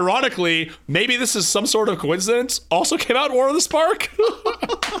 Also, ironically, maybe this is some sort of coincidence. Also came out in War of the Spark.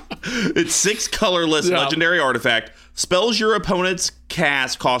 It's 6 colorless legendary artifact. Spells your opponent's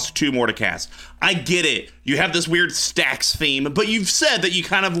cast cost 2 more to cast. I get it. You have this weird stacks theme, but you've said that you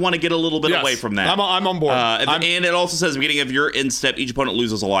kind of want to get a little bit away from that. I'm on board. And it also says, beginning of your end step, each opponent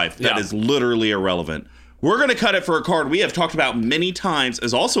loses a life. That Yeah. is literally irrelevant. We're going to cut it for a card we have talked about many times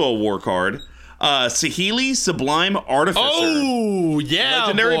as also a war card. Saheeli Sublime Artificer. Oh, yeah,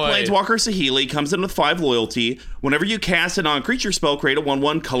 Legendary boy. Planeswalker Saheeli comes in with 5 loyalty. Whenever you cast a non-creature spell, create a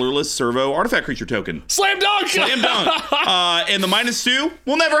 1/1 colorless servo artifact creature token. Slam dunk! Slam dunk. And the -2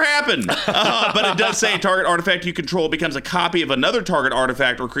 will never happen. But it does say target artifact you control becomes a copy of another target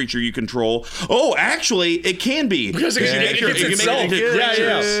artifact or creature you control. Oh, actually, it can be. Because it you gets make it itself. into Yeah,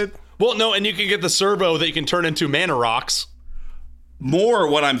 creatures. yeah. Well, no, and you can get the servo that you can turn into mana rocks. More,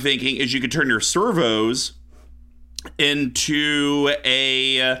 what I'm thinking is you could turn your servos into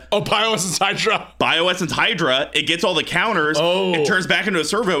a Bioessence Hydra. Bioessence Hydra. It gets all the counters. Oh. It turns back into a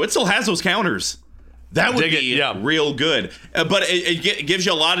servo. It still has those counters. That would Dig it, be yeah. real good. But it gives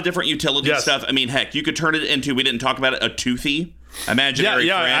you a lot of different utility Yes. stuff. I mean, heck, you could turn it into, we didn't talk about it, a Toothy. Imaginary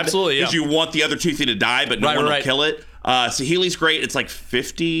Yeah, friend. absolutely, yeah. Because you want the other Toothy to die, but no Right, one will right. kill it. Saheeli's great. It's like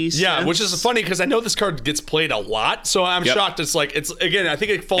 50 cents. Yeah, which is funny because I know this card gets played a lot, so I'm Yep. shocked. It's again, I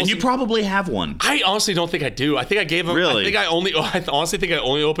think it falls. And you probably have one. I honestly don't think I do. I think I gave him. Really? I honestly think I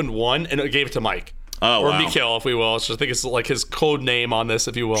only opened one and it gave it to Mike. Oh, or wow. Mikhail, if we will. So I think it's like his code name on this,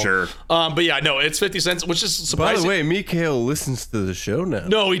 if you will. Sure. But yeah, no, it's 50 cents, which is By surprising. the way, Mikhail listens to the show now.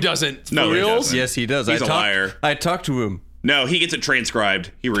 No, he doesn't. No, For he reals? doesn't. Yes, he does. He's a liar. I talked to him No, he gets it transcribed.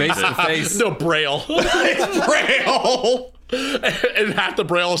 He reads face to it. face. No, Braille. It's Braille. And half the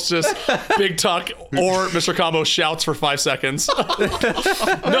Braille is just Big Tuck or Mr. Combo shouts for 5 seconds.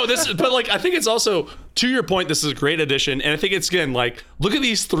 No, but like, I think it's also, to your point, this is a great addition. And I think it's, again, like, look at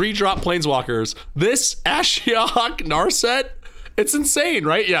these 3-drop Planeswalkers. This Ashiok Narset, it's insane,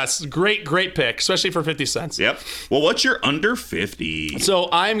 right? Yes, great pick, especially for 50 cents. Yep. Well, what's your under 50? So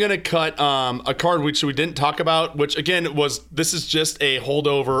I'm going to cut a card which we didn't talk about, which, again, this is just a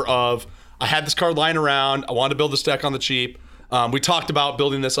holdover of, I had this card lying around. I wanted to build this deck on the cheap. We talked about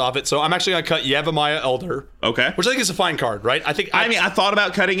building this off it, so I'm actually going to cut Yavimaya Elder. Okay. Which I think is a fine card, right? I thought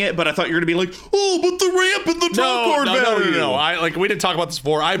about cutting it, but I thought you were going to be like, oh, but the ramp and the draw card value. No. We didn't talk about this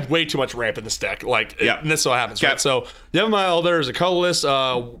before. I have way too much ramp in this deck. And this is what happens, Okay. right? So Yavimaya Elder is a colorless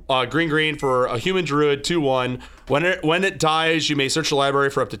green for a human druid 2/1. When it dies, you may search the library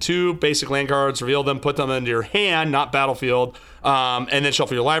for up to 2 basic land cards, reveal them, put them into your hand, not battlefield, and then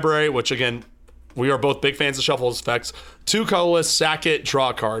shuffle your library, which again, we are both big fans of shuffle effects. 2 colorless, sack it, draw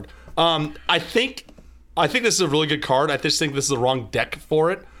a card. I think this is a really good card. I just think this is the wrong deck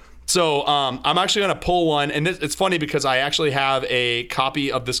for it. So I'm actually going to pull one, and it's funny because I actually have a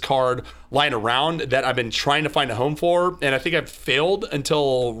copy of this card lying around that I've been trying to find a home for, and I think I've failed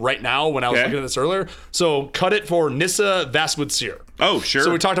until right now when I was looking at this earlier. So cut it for Nissa Vastwood Seer. Oh, sure.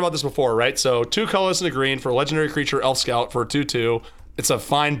 So we talked about this before, right? So 2 colorless and a green for a legendary creature, Elf Scout for 2/2. It's a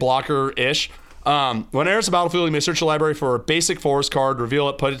fine blocker-ish. When it enters the battlefield, you may search the library for a basic forest card, reveal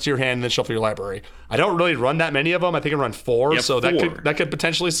it, put it to your hand, and then shuffle your library. I don't really run that many of them. I think I run 4, so 4. that could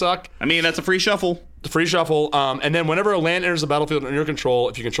potentially suck. I mean, that's a free shuffle. The free shuffle. And then whenever a land enters the battlefield under your control,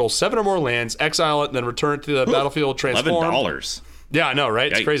 if you control 7 or more lands, exile it, and then return it to the battlefield transform. $11. Yeah, I know,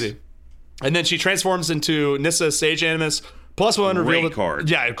 right? Yikes. It's crazy. And then she transforms into Nissa Sage Animus. +1 reveal the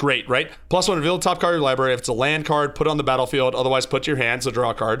card. Yeah, great, right? +1 reveal the top card of your library. If it's a land card, put it on the battlefield. Otherwise, put to your hand, so draw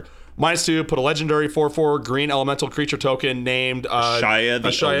a card. -2, put a legendary 4/4 green elemental creature token named Shia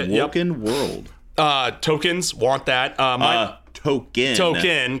the Awoken World. Tokens, want that.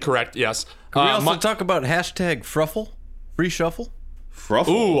 Token, correct, yes. We also talk about hashtag Fruffle, free shuffle. Fruffle.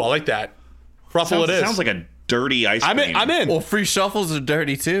 Ooh, I like that. Fruffle it is. Sounds like a dirty ice cream. I'm in. Well, free shuffles are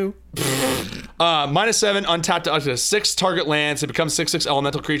dirty too. -7, untapped to up to 6 target lands. It becomes 6/6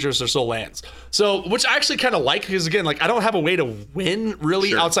 elemental creatures. They're still lands. So, which I actually kind of like because again, I don't have a way to win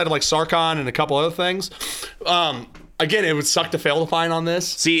really outside of Sarkhan and a couple other things. Again, it would suck to fail to find on this.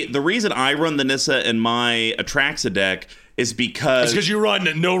 See, the reason I run the Nissa in my Atraxa deck is because you run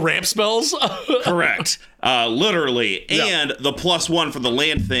no ramp spells. Correct. Literally. And the +1 for the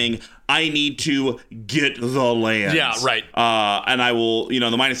land thing, I need to get the lands. Yeah, right. And I will, the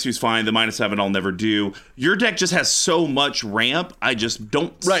 -2 is fine. The -7 I'll never do. Your deck just has so much ramp. I just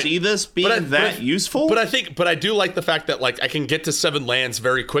don't see this being useful. But I do like the fact that I can get to 7 lands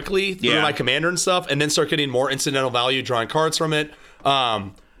very quickly through my commander and stuff, and then start getting more incidental value, drawing cards from it.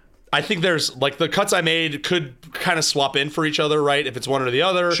 I think there's the cuts I made could kind of swap in for each other, right? If it's one or the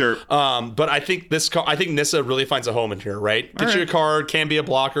other. Sure. But I think Nissa really finds a home in here, right? Gets you a card, can be a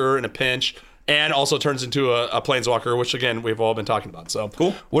blocker in a pinch, and also turns into a planeswalker, which again we've all been talking about. So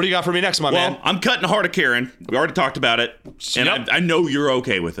cool. What do you got for me next, my man? I'm cutting Heart of Karen. We already talked about it, and I know you're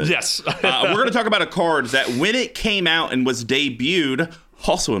okay with it. Yes. We're going to talk about a card that when it came out and was debuted,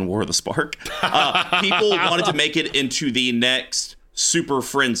 also in War of the Spark, people wanted to make it into the next Super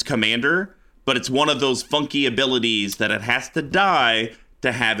Friends Commander, but it's one of those funky abilities that it has to die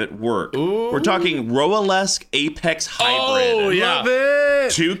to have it work. Ooh. We're talking Roalesque Apex Hybrid. Oh, yeah. Love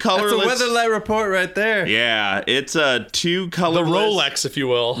it. 2 colorless. That's a Weatherlight report right there. Yeah, it's a 2 colorless. The Rolex, if you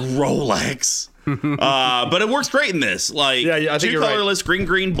will. Rolex. But it works great in this. I think 2 colorless, right.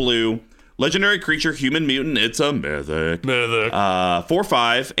 green, blue. Legendary creature, human mutant. It's a mythic.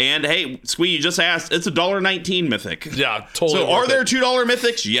 4/5. And hey, Squee, you just asked. It's a $1.19 mythic. Yeah, totally. So are there $2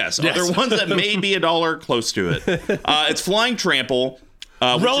 mythics? Yes. Are there ones that may be $1 close to it? It's flying trample.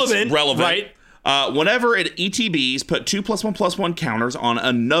 Relevant, right? Whenever it ETBs, put 2 +1/+1 counters on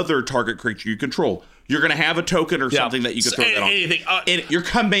another target creature you control. You're going to have a token or something that you can throw that on. Anything. And your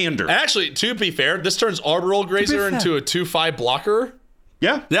commander. Actually, to be fair, this turns Arbor Grazer into a 2/5 blocker.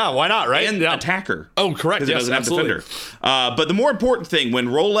 Yeah. Yeah, why not, right? And attacker. Oh, correct. Because it doesn't have defender. But the more important thing, when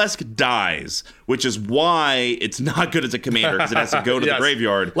Roalesque dies, which is why it's not good as a commander, because it has to go to the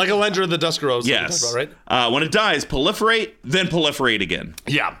graveyard. Like Elendra the Dusk Rose. Yes. About, right? When it dies, proliferate, then proliferate again.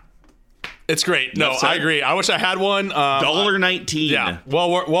 Yeah. It's great. No, I agree. I wish I had one. $1.19. Yeah.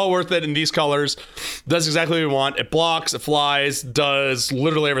 Well worth it in these colors. Does exactly what we want. It blocks, it flies, does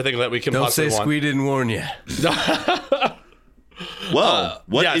literally everything that we can possibly want. Don't say Squee didn't warn you. Well,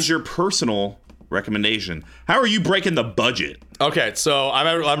 what is your personal recommendation? How are you breaking the budget? Okay, so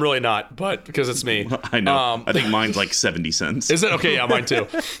I'm really not, but because it's me. I know. I think mine's like 70 cents. Is it? Okay, yeah, mine too.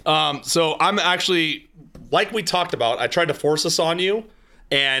 So I'm actually, like we talked about, I tried to force this on you,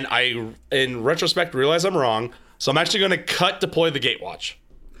 and I, in retrospect, realized I'm wrong. So I'm actually going to cut Deploy the Gatewatch.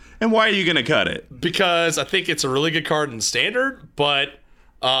 And why are you going to cut it? Because I think it's a really good card in Standard, but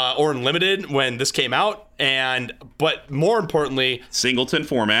or in Limited when this came out, but more importantly, Singleton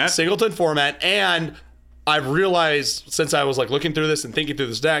format, and I've realized since I was looking through this and thinking through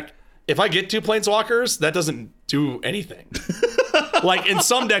this deck, if I get 2 planeswalkers, that doesn't do anything. Like in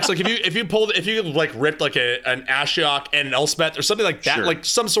some decks, like if you like ripped like an Ashiok and an Elspeth or something like that, Sure. like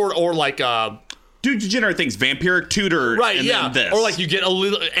some sort, or like Do degenerate things, Vampiric Tutor, right, and yeah, then this. or like you get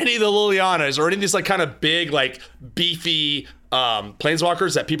any of the Lilianas or any of these like kind of big, like beefy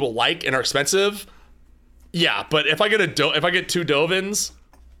planeswalkers that people like and are expensive. Yeah, but if I get 2 Dovins,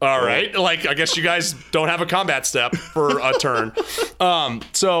 all right, like I guess you guys don't have a combat step for a turn.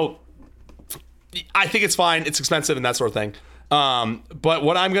 So I think it's fine. It's expensive and that sort of thing. But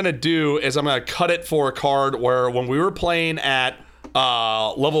what I'm gonna do is I'm gonna cut it for a card where when we were playing at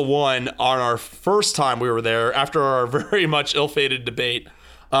level 1 on our first time we were there after our very much ill-fated debate,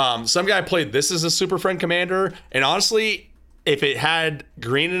 some guy played this as a Super Friend Commander, and honestly, if it had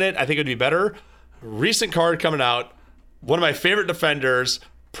green in it, I think it'd be better. Recent card coming out, one of my favorite defenders,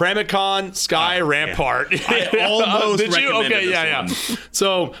 Pramicon Sky Rampart. I almost Did you? recommended Okay, this yeah, one. yeah.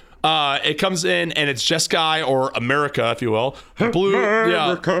 So it comes in and it's Jeskai or America, if you will. Blue,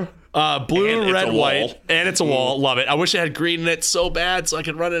 America. Blue, And it's red, a wall. white, and it's a wall. Love it. I wish it had green in it so bad so I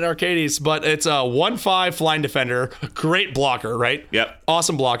could run it in Arcades, but it's a 1/5 flying defender. Great blocker, right? Yep.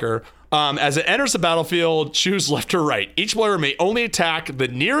 Awesome blocker. As it enters the battlefield, choose left or right. Each player may only attack the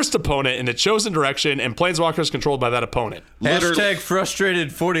nearest opponent in the chosen direction, and planeswalkers controlled by that opponent. Hashtag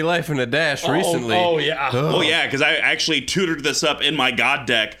frustrated 40 life in a dash recently. Oh yeah. Oh yeah, because I actually tutored this up in my God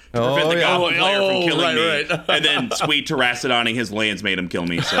deck to prevent the yeah. Goblin player from killing right, me, right. and then sweet Terracinoning his lands made him kill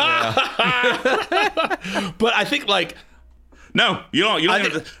me. So But I think like no, you don't. You don't I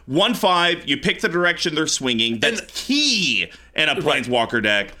have think- to, 1/5. You pick the direction they're swinging. That's key in a Planeswalker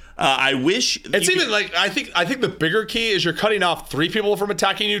deck. I wish it's you even could- like I think the bigger key is you're cutting off 3 people from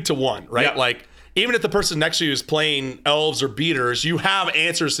attacking you to 1, right? Yep. Like even if the person next to you is playing elves or beaters, you have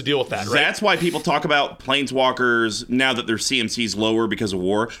answers to deal with that, right? That's why people talk about Planeswalkers, now that their CMC's lower because of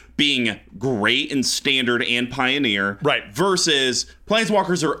war, being great in Standard and Pioneer. Right. Versus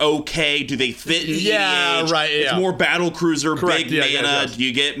Planeswalkers are okay. Do they fit in Yeah, EDH? right, It's yeah. more Battle Cruiser, Correct, big yeah, mana. yeah. Do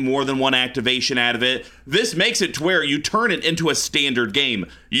you get more than one activation out of it? This makes it to where you turn it into a standard game.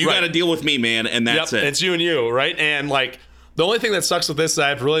 You Right. got to deal with me, man, and that's it. It's you and you, right? And like the only thing that sucks with this is I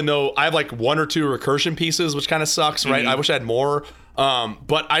have like 1 or 2 recursion pieces, which kind of sucks, right? I wish I had more.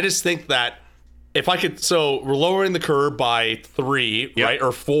 But I just think that if I could, so we're lowering the curve by 3, Yep. right?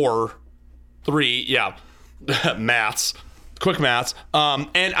 Or 3, yeah. Maths. Quick maths.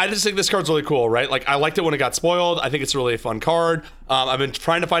 And I just think this card's really cool, right? Like I liked it when it got spoiled. I think it's really a fun card. I've been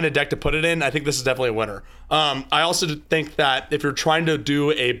trying to find a deck to put it in. I think this is definitely a winner. I also think that if you're trying to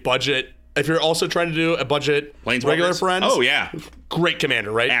do a budget, regular friends, Oh, yeah. great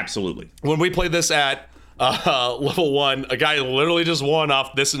commander, right? Absolutely. When we played this at level 1, a guy literally just won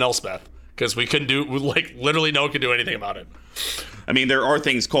off this and Elspeth because literally no one could do anything about it. I mean, there are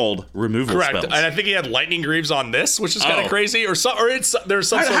things called removal Correct, spells. and I think he had lightning greaves on this, which is kind Oh. of crazy, there's some. How Sort does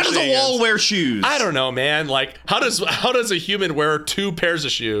of a wall shenanigans. wear shoes? I don't know, man. Like, how does a human wear 2 pairs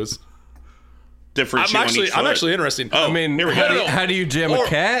of shoes? Different shoe on each I'm foot. actually interested. Oh, I mean, here we go. how do you jam a Or-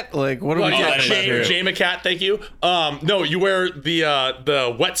 cat? Like, what are we Yeah, talking about here? Jame a cat, thank you. No, you wear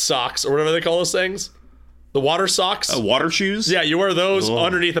the wet socks or whatever they call those things. The water socks. Water shoes? Yeah, you wear those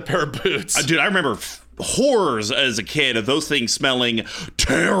underneath a pair of boots. Dude, I remember horrors as a kid of those things smelling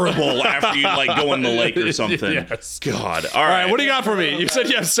terrible after you like go in the lake or something. Yes. God. All right, what do you got for me? You said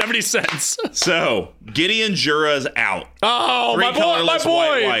you have 70 cents. So, Gideon Jura's out. Oh, Three my boy, colorless,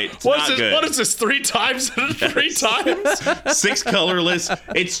 white. It's What's not this? good. What is this? 3 times? 3 times? 6 colorless.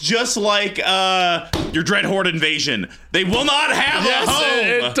 It's just like your Dreadhorde invasion. They will not have a home.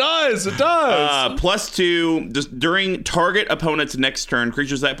 Yes, it does. It does. +2, just during target opponent's next turn,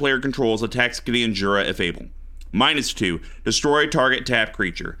 creatures that player controls attacks Gideon Jura if able. -2, destroy target tapped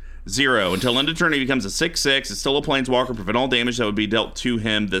creature. 0, until end of turn he becomes a 6/6. It's still a planeswalker. Prevent all damage that would be dealt to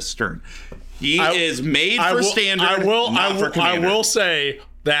him this turn. He is made for standard, not for I commander. will say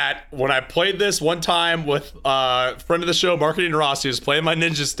that when I played this one time with a friend of the show, Marketing Ross, he was playing my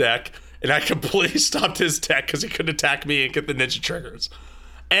Ninjas deck, and I completely stopped his deck because he couldn't attack me and get the Ninja triggers.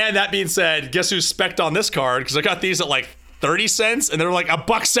 And that being said, guess who's spec'd on this card? Because I got these at like 30 cents, and they're like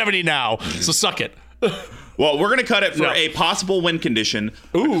 $1.70 now. So suck it. Well, we're going to cut it for Yeah. a possible win condition.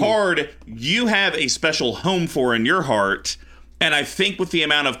 A card you have a special home for in your heart. And I think with the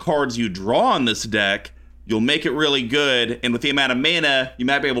amount of cards you draw on this deck, you'll make it really good. And with the amount of mana, you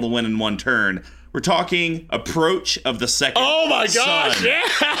might be able to win in one turn. We're talking Approach of the Second Oh my gosh! Sun.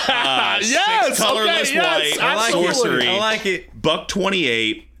 Yeah! Yes! 6 colorless Okay, yes, white, I like absolutely. it. sorcery. I like it.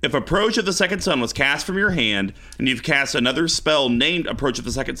 $1.28. If Approach of the Second Sun was cast from your hand, and you've cast another spell named Approach of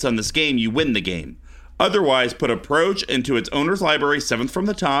the Second Sun this game, you win the game. Otherwise, put Approach into its owner's library, 7th from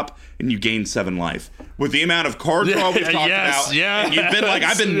the top, and you gain 7 life. With the amount of card draw we've talked about, and you've been like,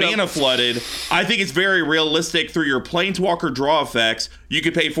 I've been mana flooded, I think it's very realistic through your Planeswalker draw effects, you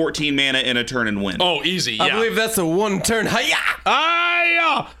could pay 14 mana in a turn and win. Oh, easy, yeah. I believe that's a 1-turn. Hiya!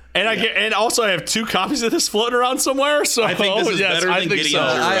 Hiya! And and also I have 2 copies of this floating around somewhere. So I think this is better than getting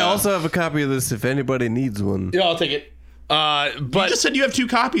I also have a copy of this if anybody needs one. Yeah, I'll take it. But you just said you have 2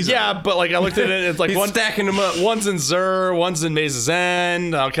 copies of it. But like I looked at it, it's like He's stacking them up. One's in Zur, one's in Maze's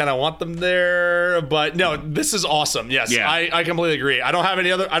End. I kind of want them there, but no, this is awesome. Yes, Yeah. I completely agree. I don't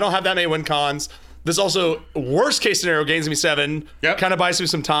have that many win cons. This also, worst case scenario, gains me 7. Yep. Kind of buys me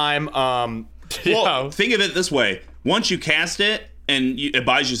some time. Well, think of it this way. Once you cast it and it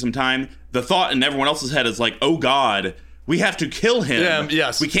buys you some time, the thought in everyone else's head is like, oh God, we have to kill him. Yeah,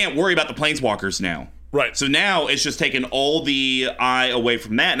 yes. We can't worry about the Planeswalkers now. Right. So now it's just taken all the eye away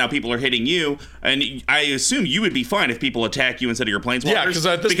from that. Now people are hitting you, and I assume you would be fine if people attack you instead of your Planeswalkers. Yeah, because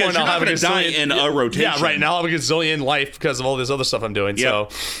at this point you're I'll not have a going to die gazillion in a rotation. Yeah, right. Now I'll have a gazillion life because of all this other stuff I'm doing.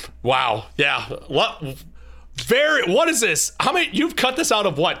 Yep. So, wow. Yeah. What is this? How many? You've cut this out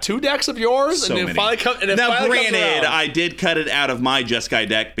of what? 2 decks of yours? So and many. Finally come, and it Now, finally comes granted, around. I did cut it out of my Jeskai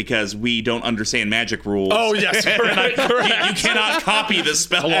deck because we don't understand Magic rules. Oh, yes. Correct. You cannot copy the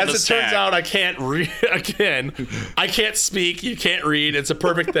spell on As the it stack. turns out, I can't read again. I can't speak. You can't read. It's a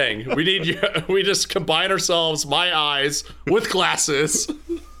perfect thing. We just combine ourselves, my eyes, with glasses.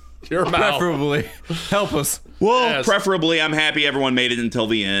 Your mouth. Preferably. Help us. Well, Yes. preferably, I'm happy everyone made it until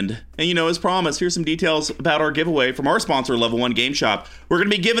the end. And as promised, here's some details about our giveaway from our sponsor, Level 1 Game Shop. We're going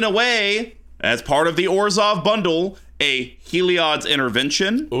to be giving away, as part of the Orzhov bundle, a Heliod's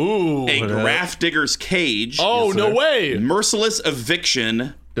Intervention, Ooh. a Graph Digger's Cage, Oh, no way. Merciless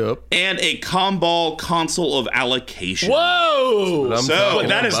Eviction, Dope. and a Comball Console of Allocation. Whoa. I'm So, talking But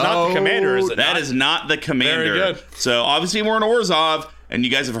that is not the commander, is it? That is not the commander. Very good. So obviously we're in Orzhov, and you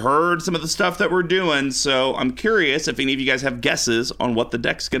guys have heard some of the stuff that we're doing. So I'm curious if any of you guys have guesses on what the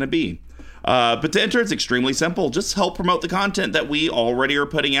deck's going to be. But to enter, it's extremely simple. Just help promote the content that we already are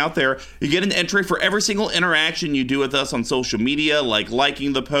putting out there. You get an entry for every single interaction you do with us on social media, like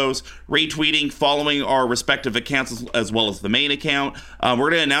liking the post, retweeting, following our respective accounts, as well as the main account. We're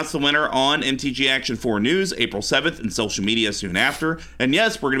going to announce the winner on MTG Action 4 News, April 7th, and social media soon after. And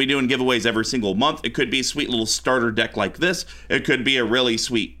yes, we're going to be doing giveaways every single month. It could be a sweet little starter deck like this. It could be a really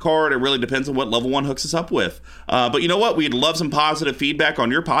sweet card. It really depends on what Level 1 hooks us up with. But you know what? We'd love some positive feedback on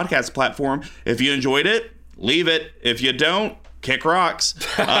your podcast platform. If you enjoyed it, leave it. If you don't, kick rocks.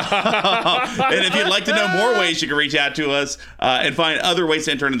 And if you'd like to know more ways you can reach out to us and find other ways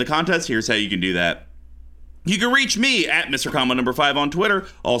to enter into the contest, here's how you can do that. You can reach me at Mr. Combo number 5 on Twitter,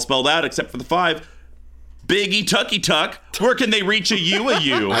 all spelled out except for the 5. Biggie Tucky Tuck. Where can they reach you?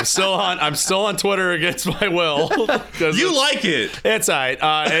 I'm still on Twitter against my will. You like it. It's alright.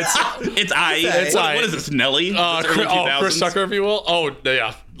 It's what is this, Nelly? Chris Tucker, if you will. Oh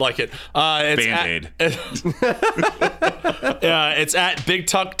yeah, like it. It's Band-Aid. It's at Big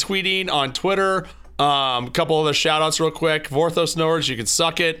Tuck tweeting on Twitter. Couple other shout outs real quick. Vorthos Norge, you can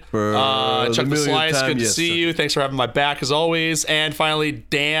suck it. For Chuck the millionth Slice, time, good to yes, see sir. you. Thanks for having my back as always. And finally,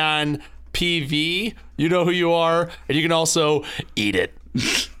 Dan PV, you know who you are, and you can also eat it.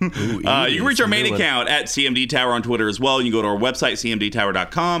 You can reach our main account at CMD Tower on Twitter as well. You can go to our website,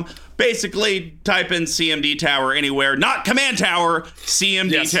 cmdtower.com. Basically, type in CMD Tower anywhere, not Command Tower,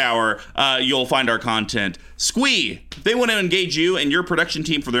 CMD Yes. Tower. You'll find our content. Squee, if they want to engage you and your production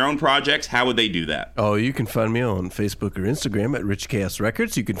team for their own projects, how would they do that? Oh, you can find me on Facebook or Instagram at Rich Chaos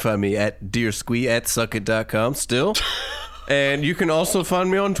Records. You can find me at DearSquee at suckit.com still. And you can also find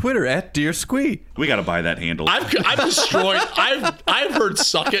me on Twitter at DearSquee. We got to buy that handle. I've destroyed. I've heard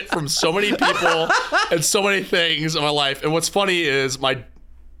 "suck it" from so many people and so many things in my life. And what's funny is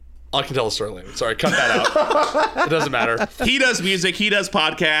I can tell the story later. Sorry, cut that out. It doesn't matter. He does music. He does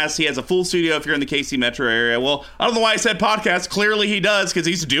podcasts. He has a full studio if you're in the KC metro area. Well, I don't know why I said podcast. Clearly he does because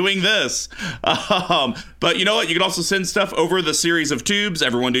he's doing this. But you know what? You can also send stuff over the series of tubes.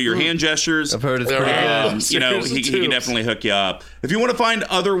 Everyone do your hand gestures. I've heard it's pretty good. You know, he can definitely hook you up. If you want to find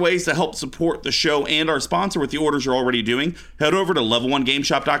other ways to help support the show and our sponsor with the orders you're already doing, head over to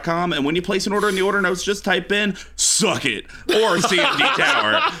level1gameshop.com. And when you place an order in the order notes, just type in "suck it" or CMD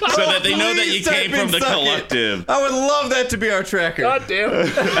Tower so that they know that you Please type came from in the "suck it." collective. I would love that to be our tracker. God damn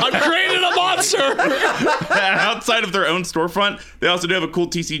it! I'm creating a monster. Outside of their own storefront, they also do have a cool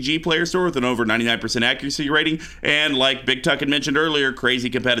TCG player store with an over 99% accuracy rating. And like Big Tuck had mentioned earlier, crazy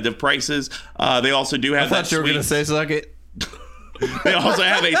competitive prices. They also do have I thought that you were sweet... going to say suck it. They also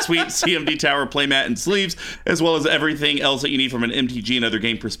have a sweet CMD Tower playmat and sleeves, as well as everything else that you need from an MTG and other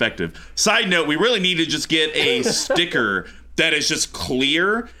game perspective. Side note, we really need to just get a sticker that is just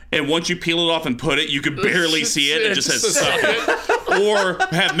clear, and once you peel it off and put it, you can barely see it. It just says suck it. Or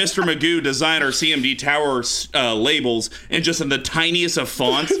have Mr. Magoo design our CMD Tower labels, and just in the tiniest of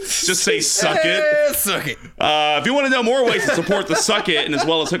fonts, just say suck it. Suck it. If you want to know more ways to support the Suck It, and as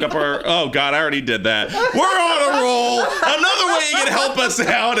well as hook up our... Oh, God, I already did that. We're on a roll. Another way you can help us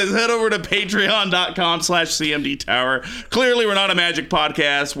out is head over to patreon.com/CMD Tower. Clearly, we're not a magic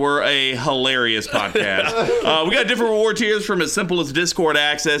podcast. We're a hilarious podcast. We got different reward tiers from as simple as Discord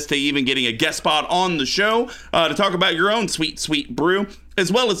access to even getting a guest spot on the show to talk about your own sweet, sweet brew. As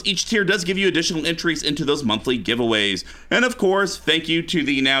well as each tier does give you additional entries into those monthly giveaways. And of course, thank you to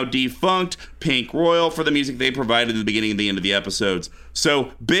the now defunct Pink Royal for the music they provided at the beginning and the end of the episodes.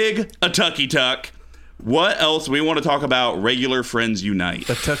 So, big a Tucky Tuck. What else we want to talk about? Regular Friends Unite.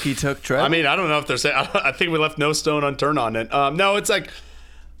 A Tucky Tuck trap? I mean, I don't know if there's... I think we left no stone unturned on it. No, it's like...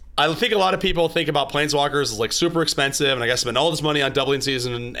 I think a lot of people think about Planeswalkers as like super expensive, and I guess spend all this money on Doubling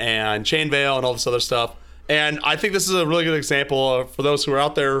Season and Chain Veil and all this other stuff. And I think this is a really good example for those who are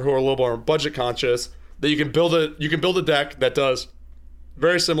out there who are a little more budget conscious, that you can build a deck that does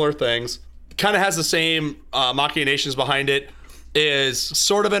very similar things. Kind of has the same machinations behind it. Is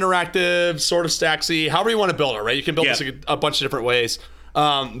sort of interactive, sort of stacksy, however you want to build it, right? You can build this a bunch of different ways.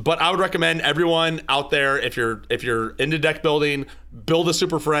 But I would recommend everyone out there, if you're into deck building, build a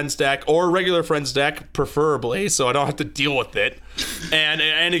Super Friends deck or a regular Friends deck, preferably, so I don't have to deal with it.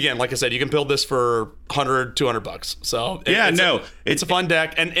 And again, like I said, you can build this for $100-$200. So it's a fun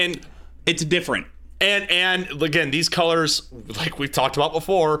deck, and it's different. And again, these colors, like we've talked about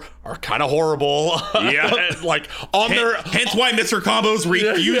before, are kind of horrible. Yeah. Like on hence why Mr. Combo's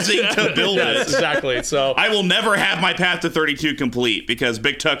refusing to build it. Exactly. So I will never have my Path to 32 complete because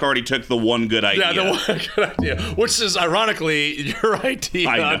Big Tuck already took the one good idea. Yeah, the one good idea. Which is ironically your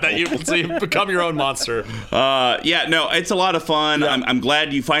idea that you will become your own monster. It's a lot of fun. Yeah. I'm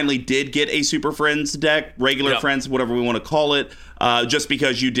glad you finally did get a Super Friends deck, regular Friends, whatever we want to call it. Just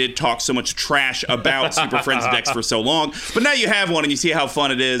because you did talk so much trash about Super Friends decks for so long. But now you have one and you see how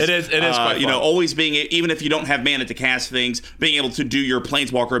fun it is. It is quite fun. Always being, even if you don't have mana to cast things, being able to do your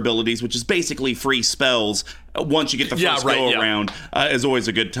Planeswalker abilities, which is basically free spells once you get the first go around, is always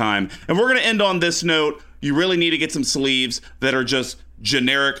a good time. And we're going to end on this note. You really need to get some sleeves that are just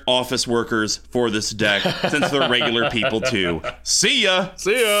generic office workers for this deck, since they're regular people too. See ya!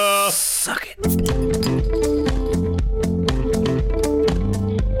 See ya! Suck it.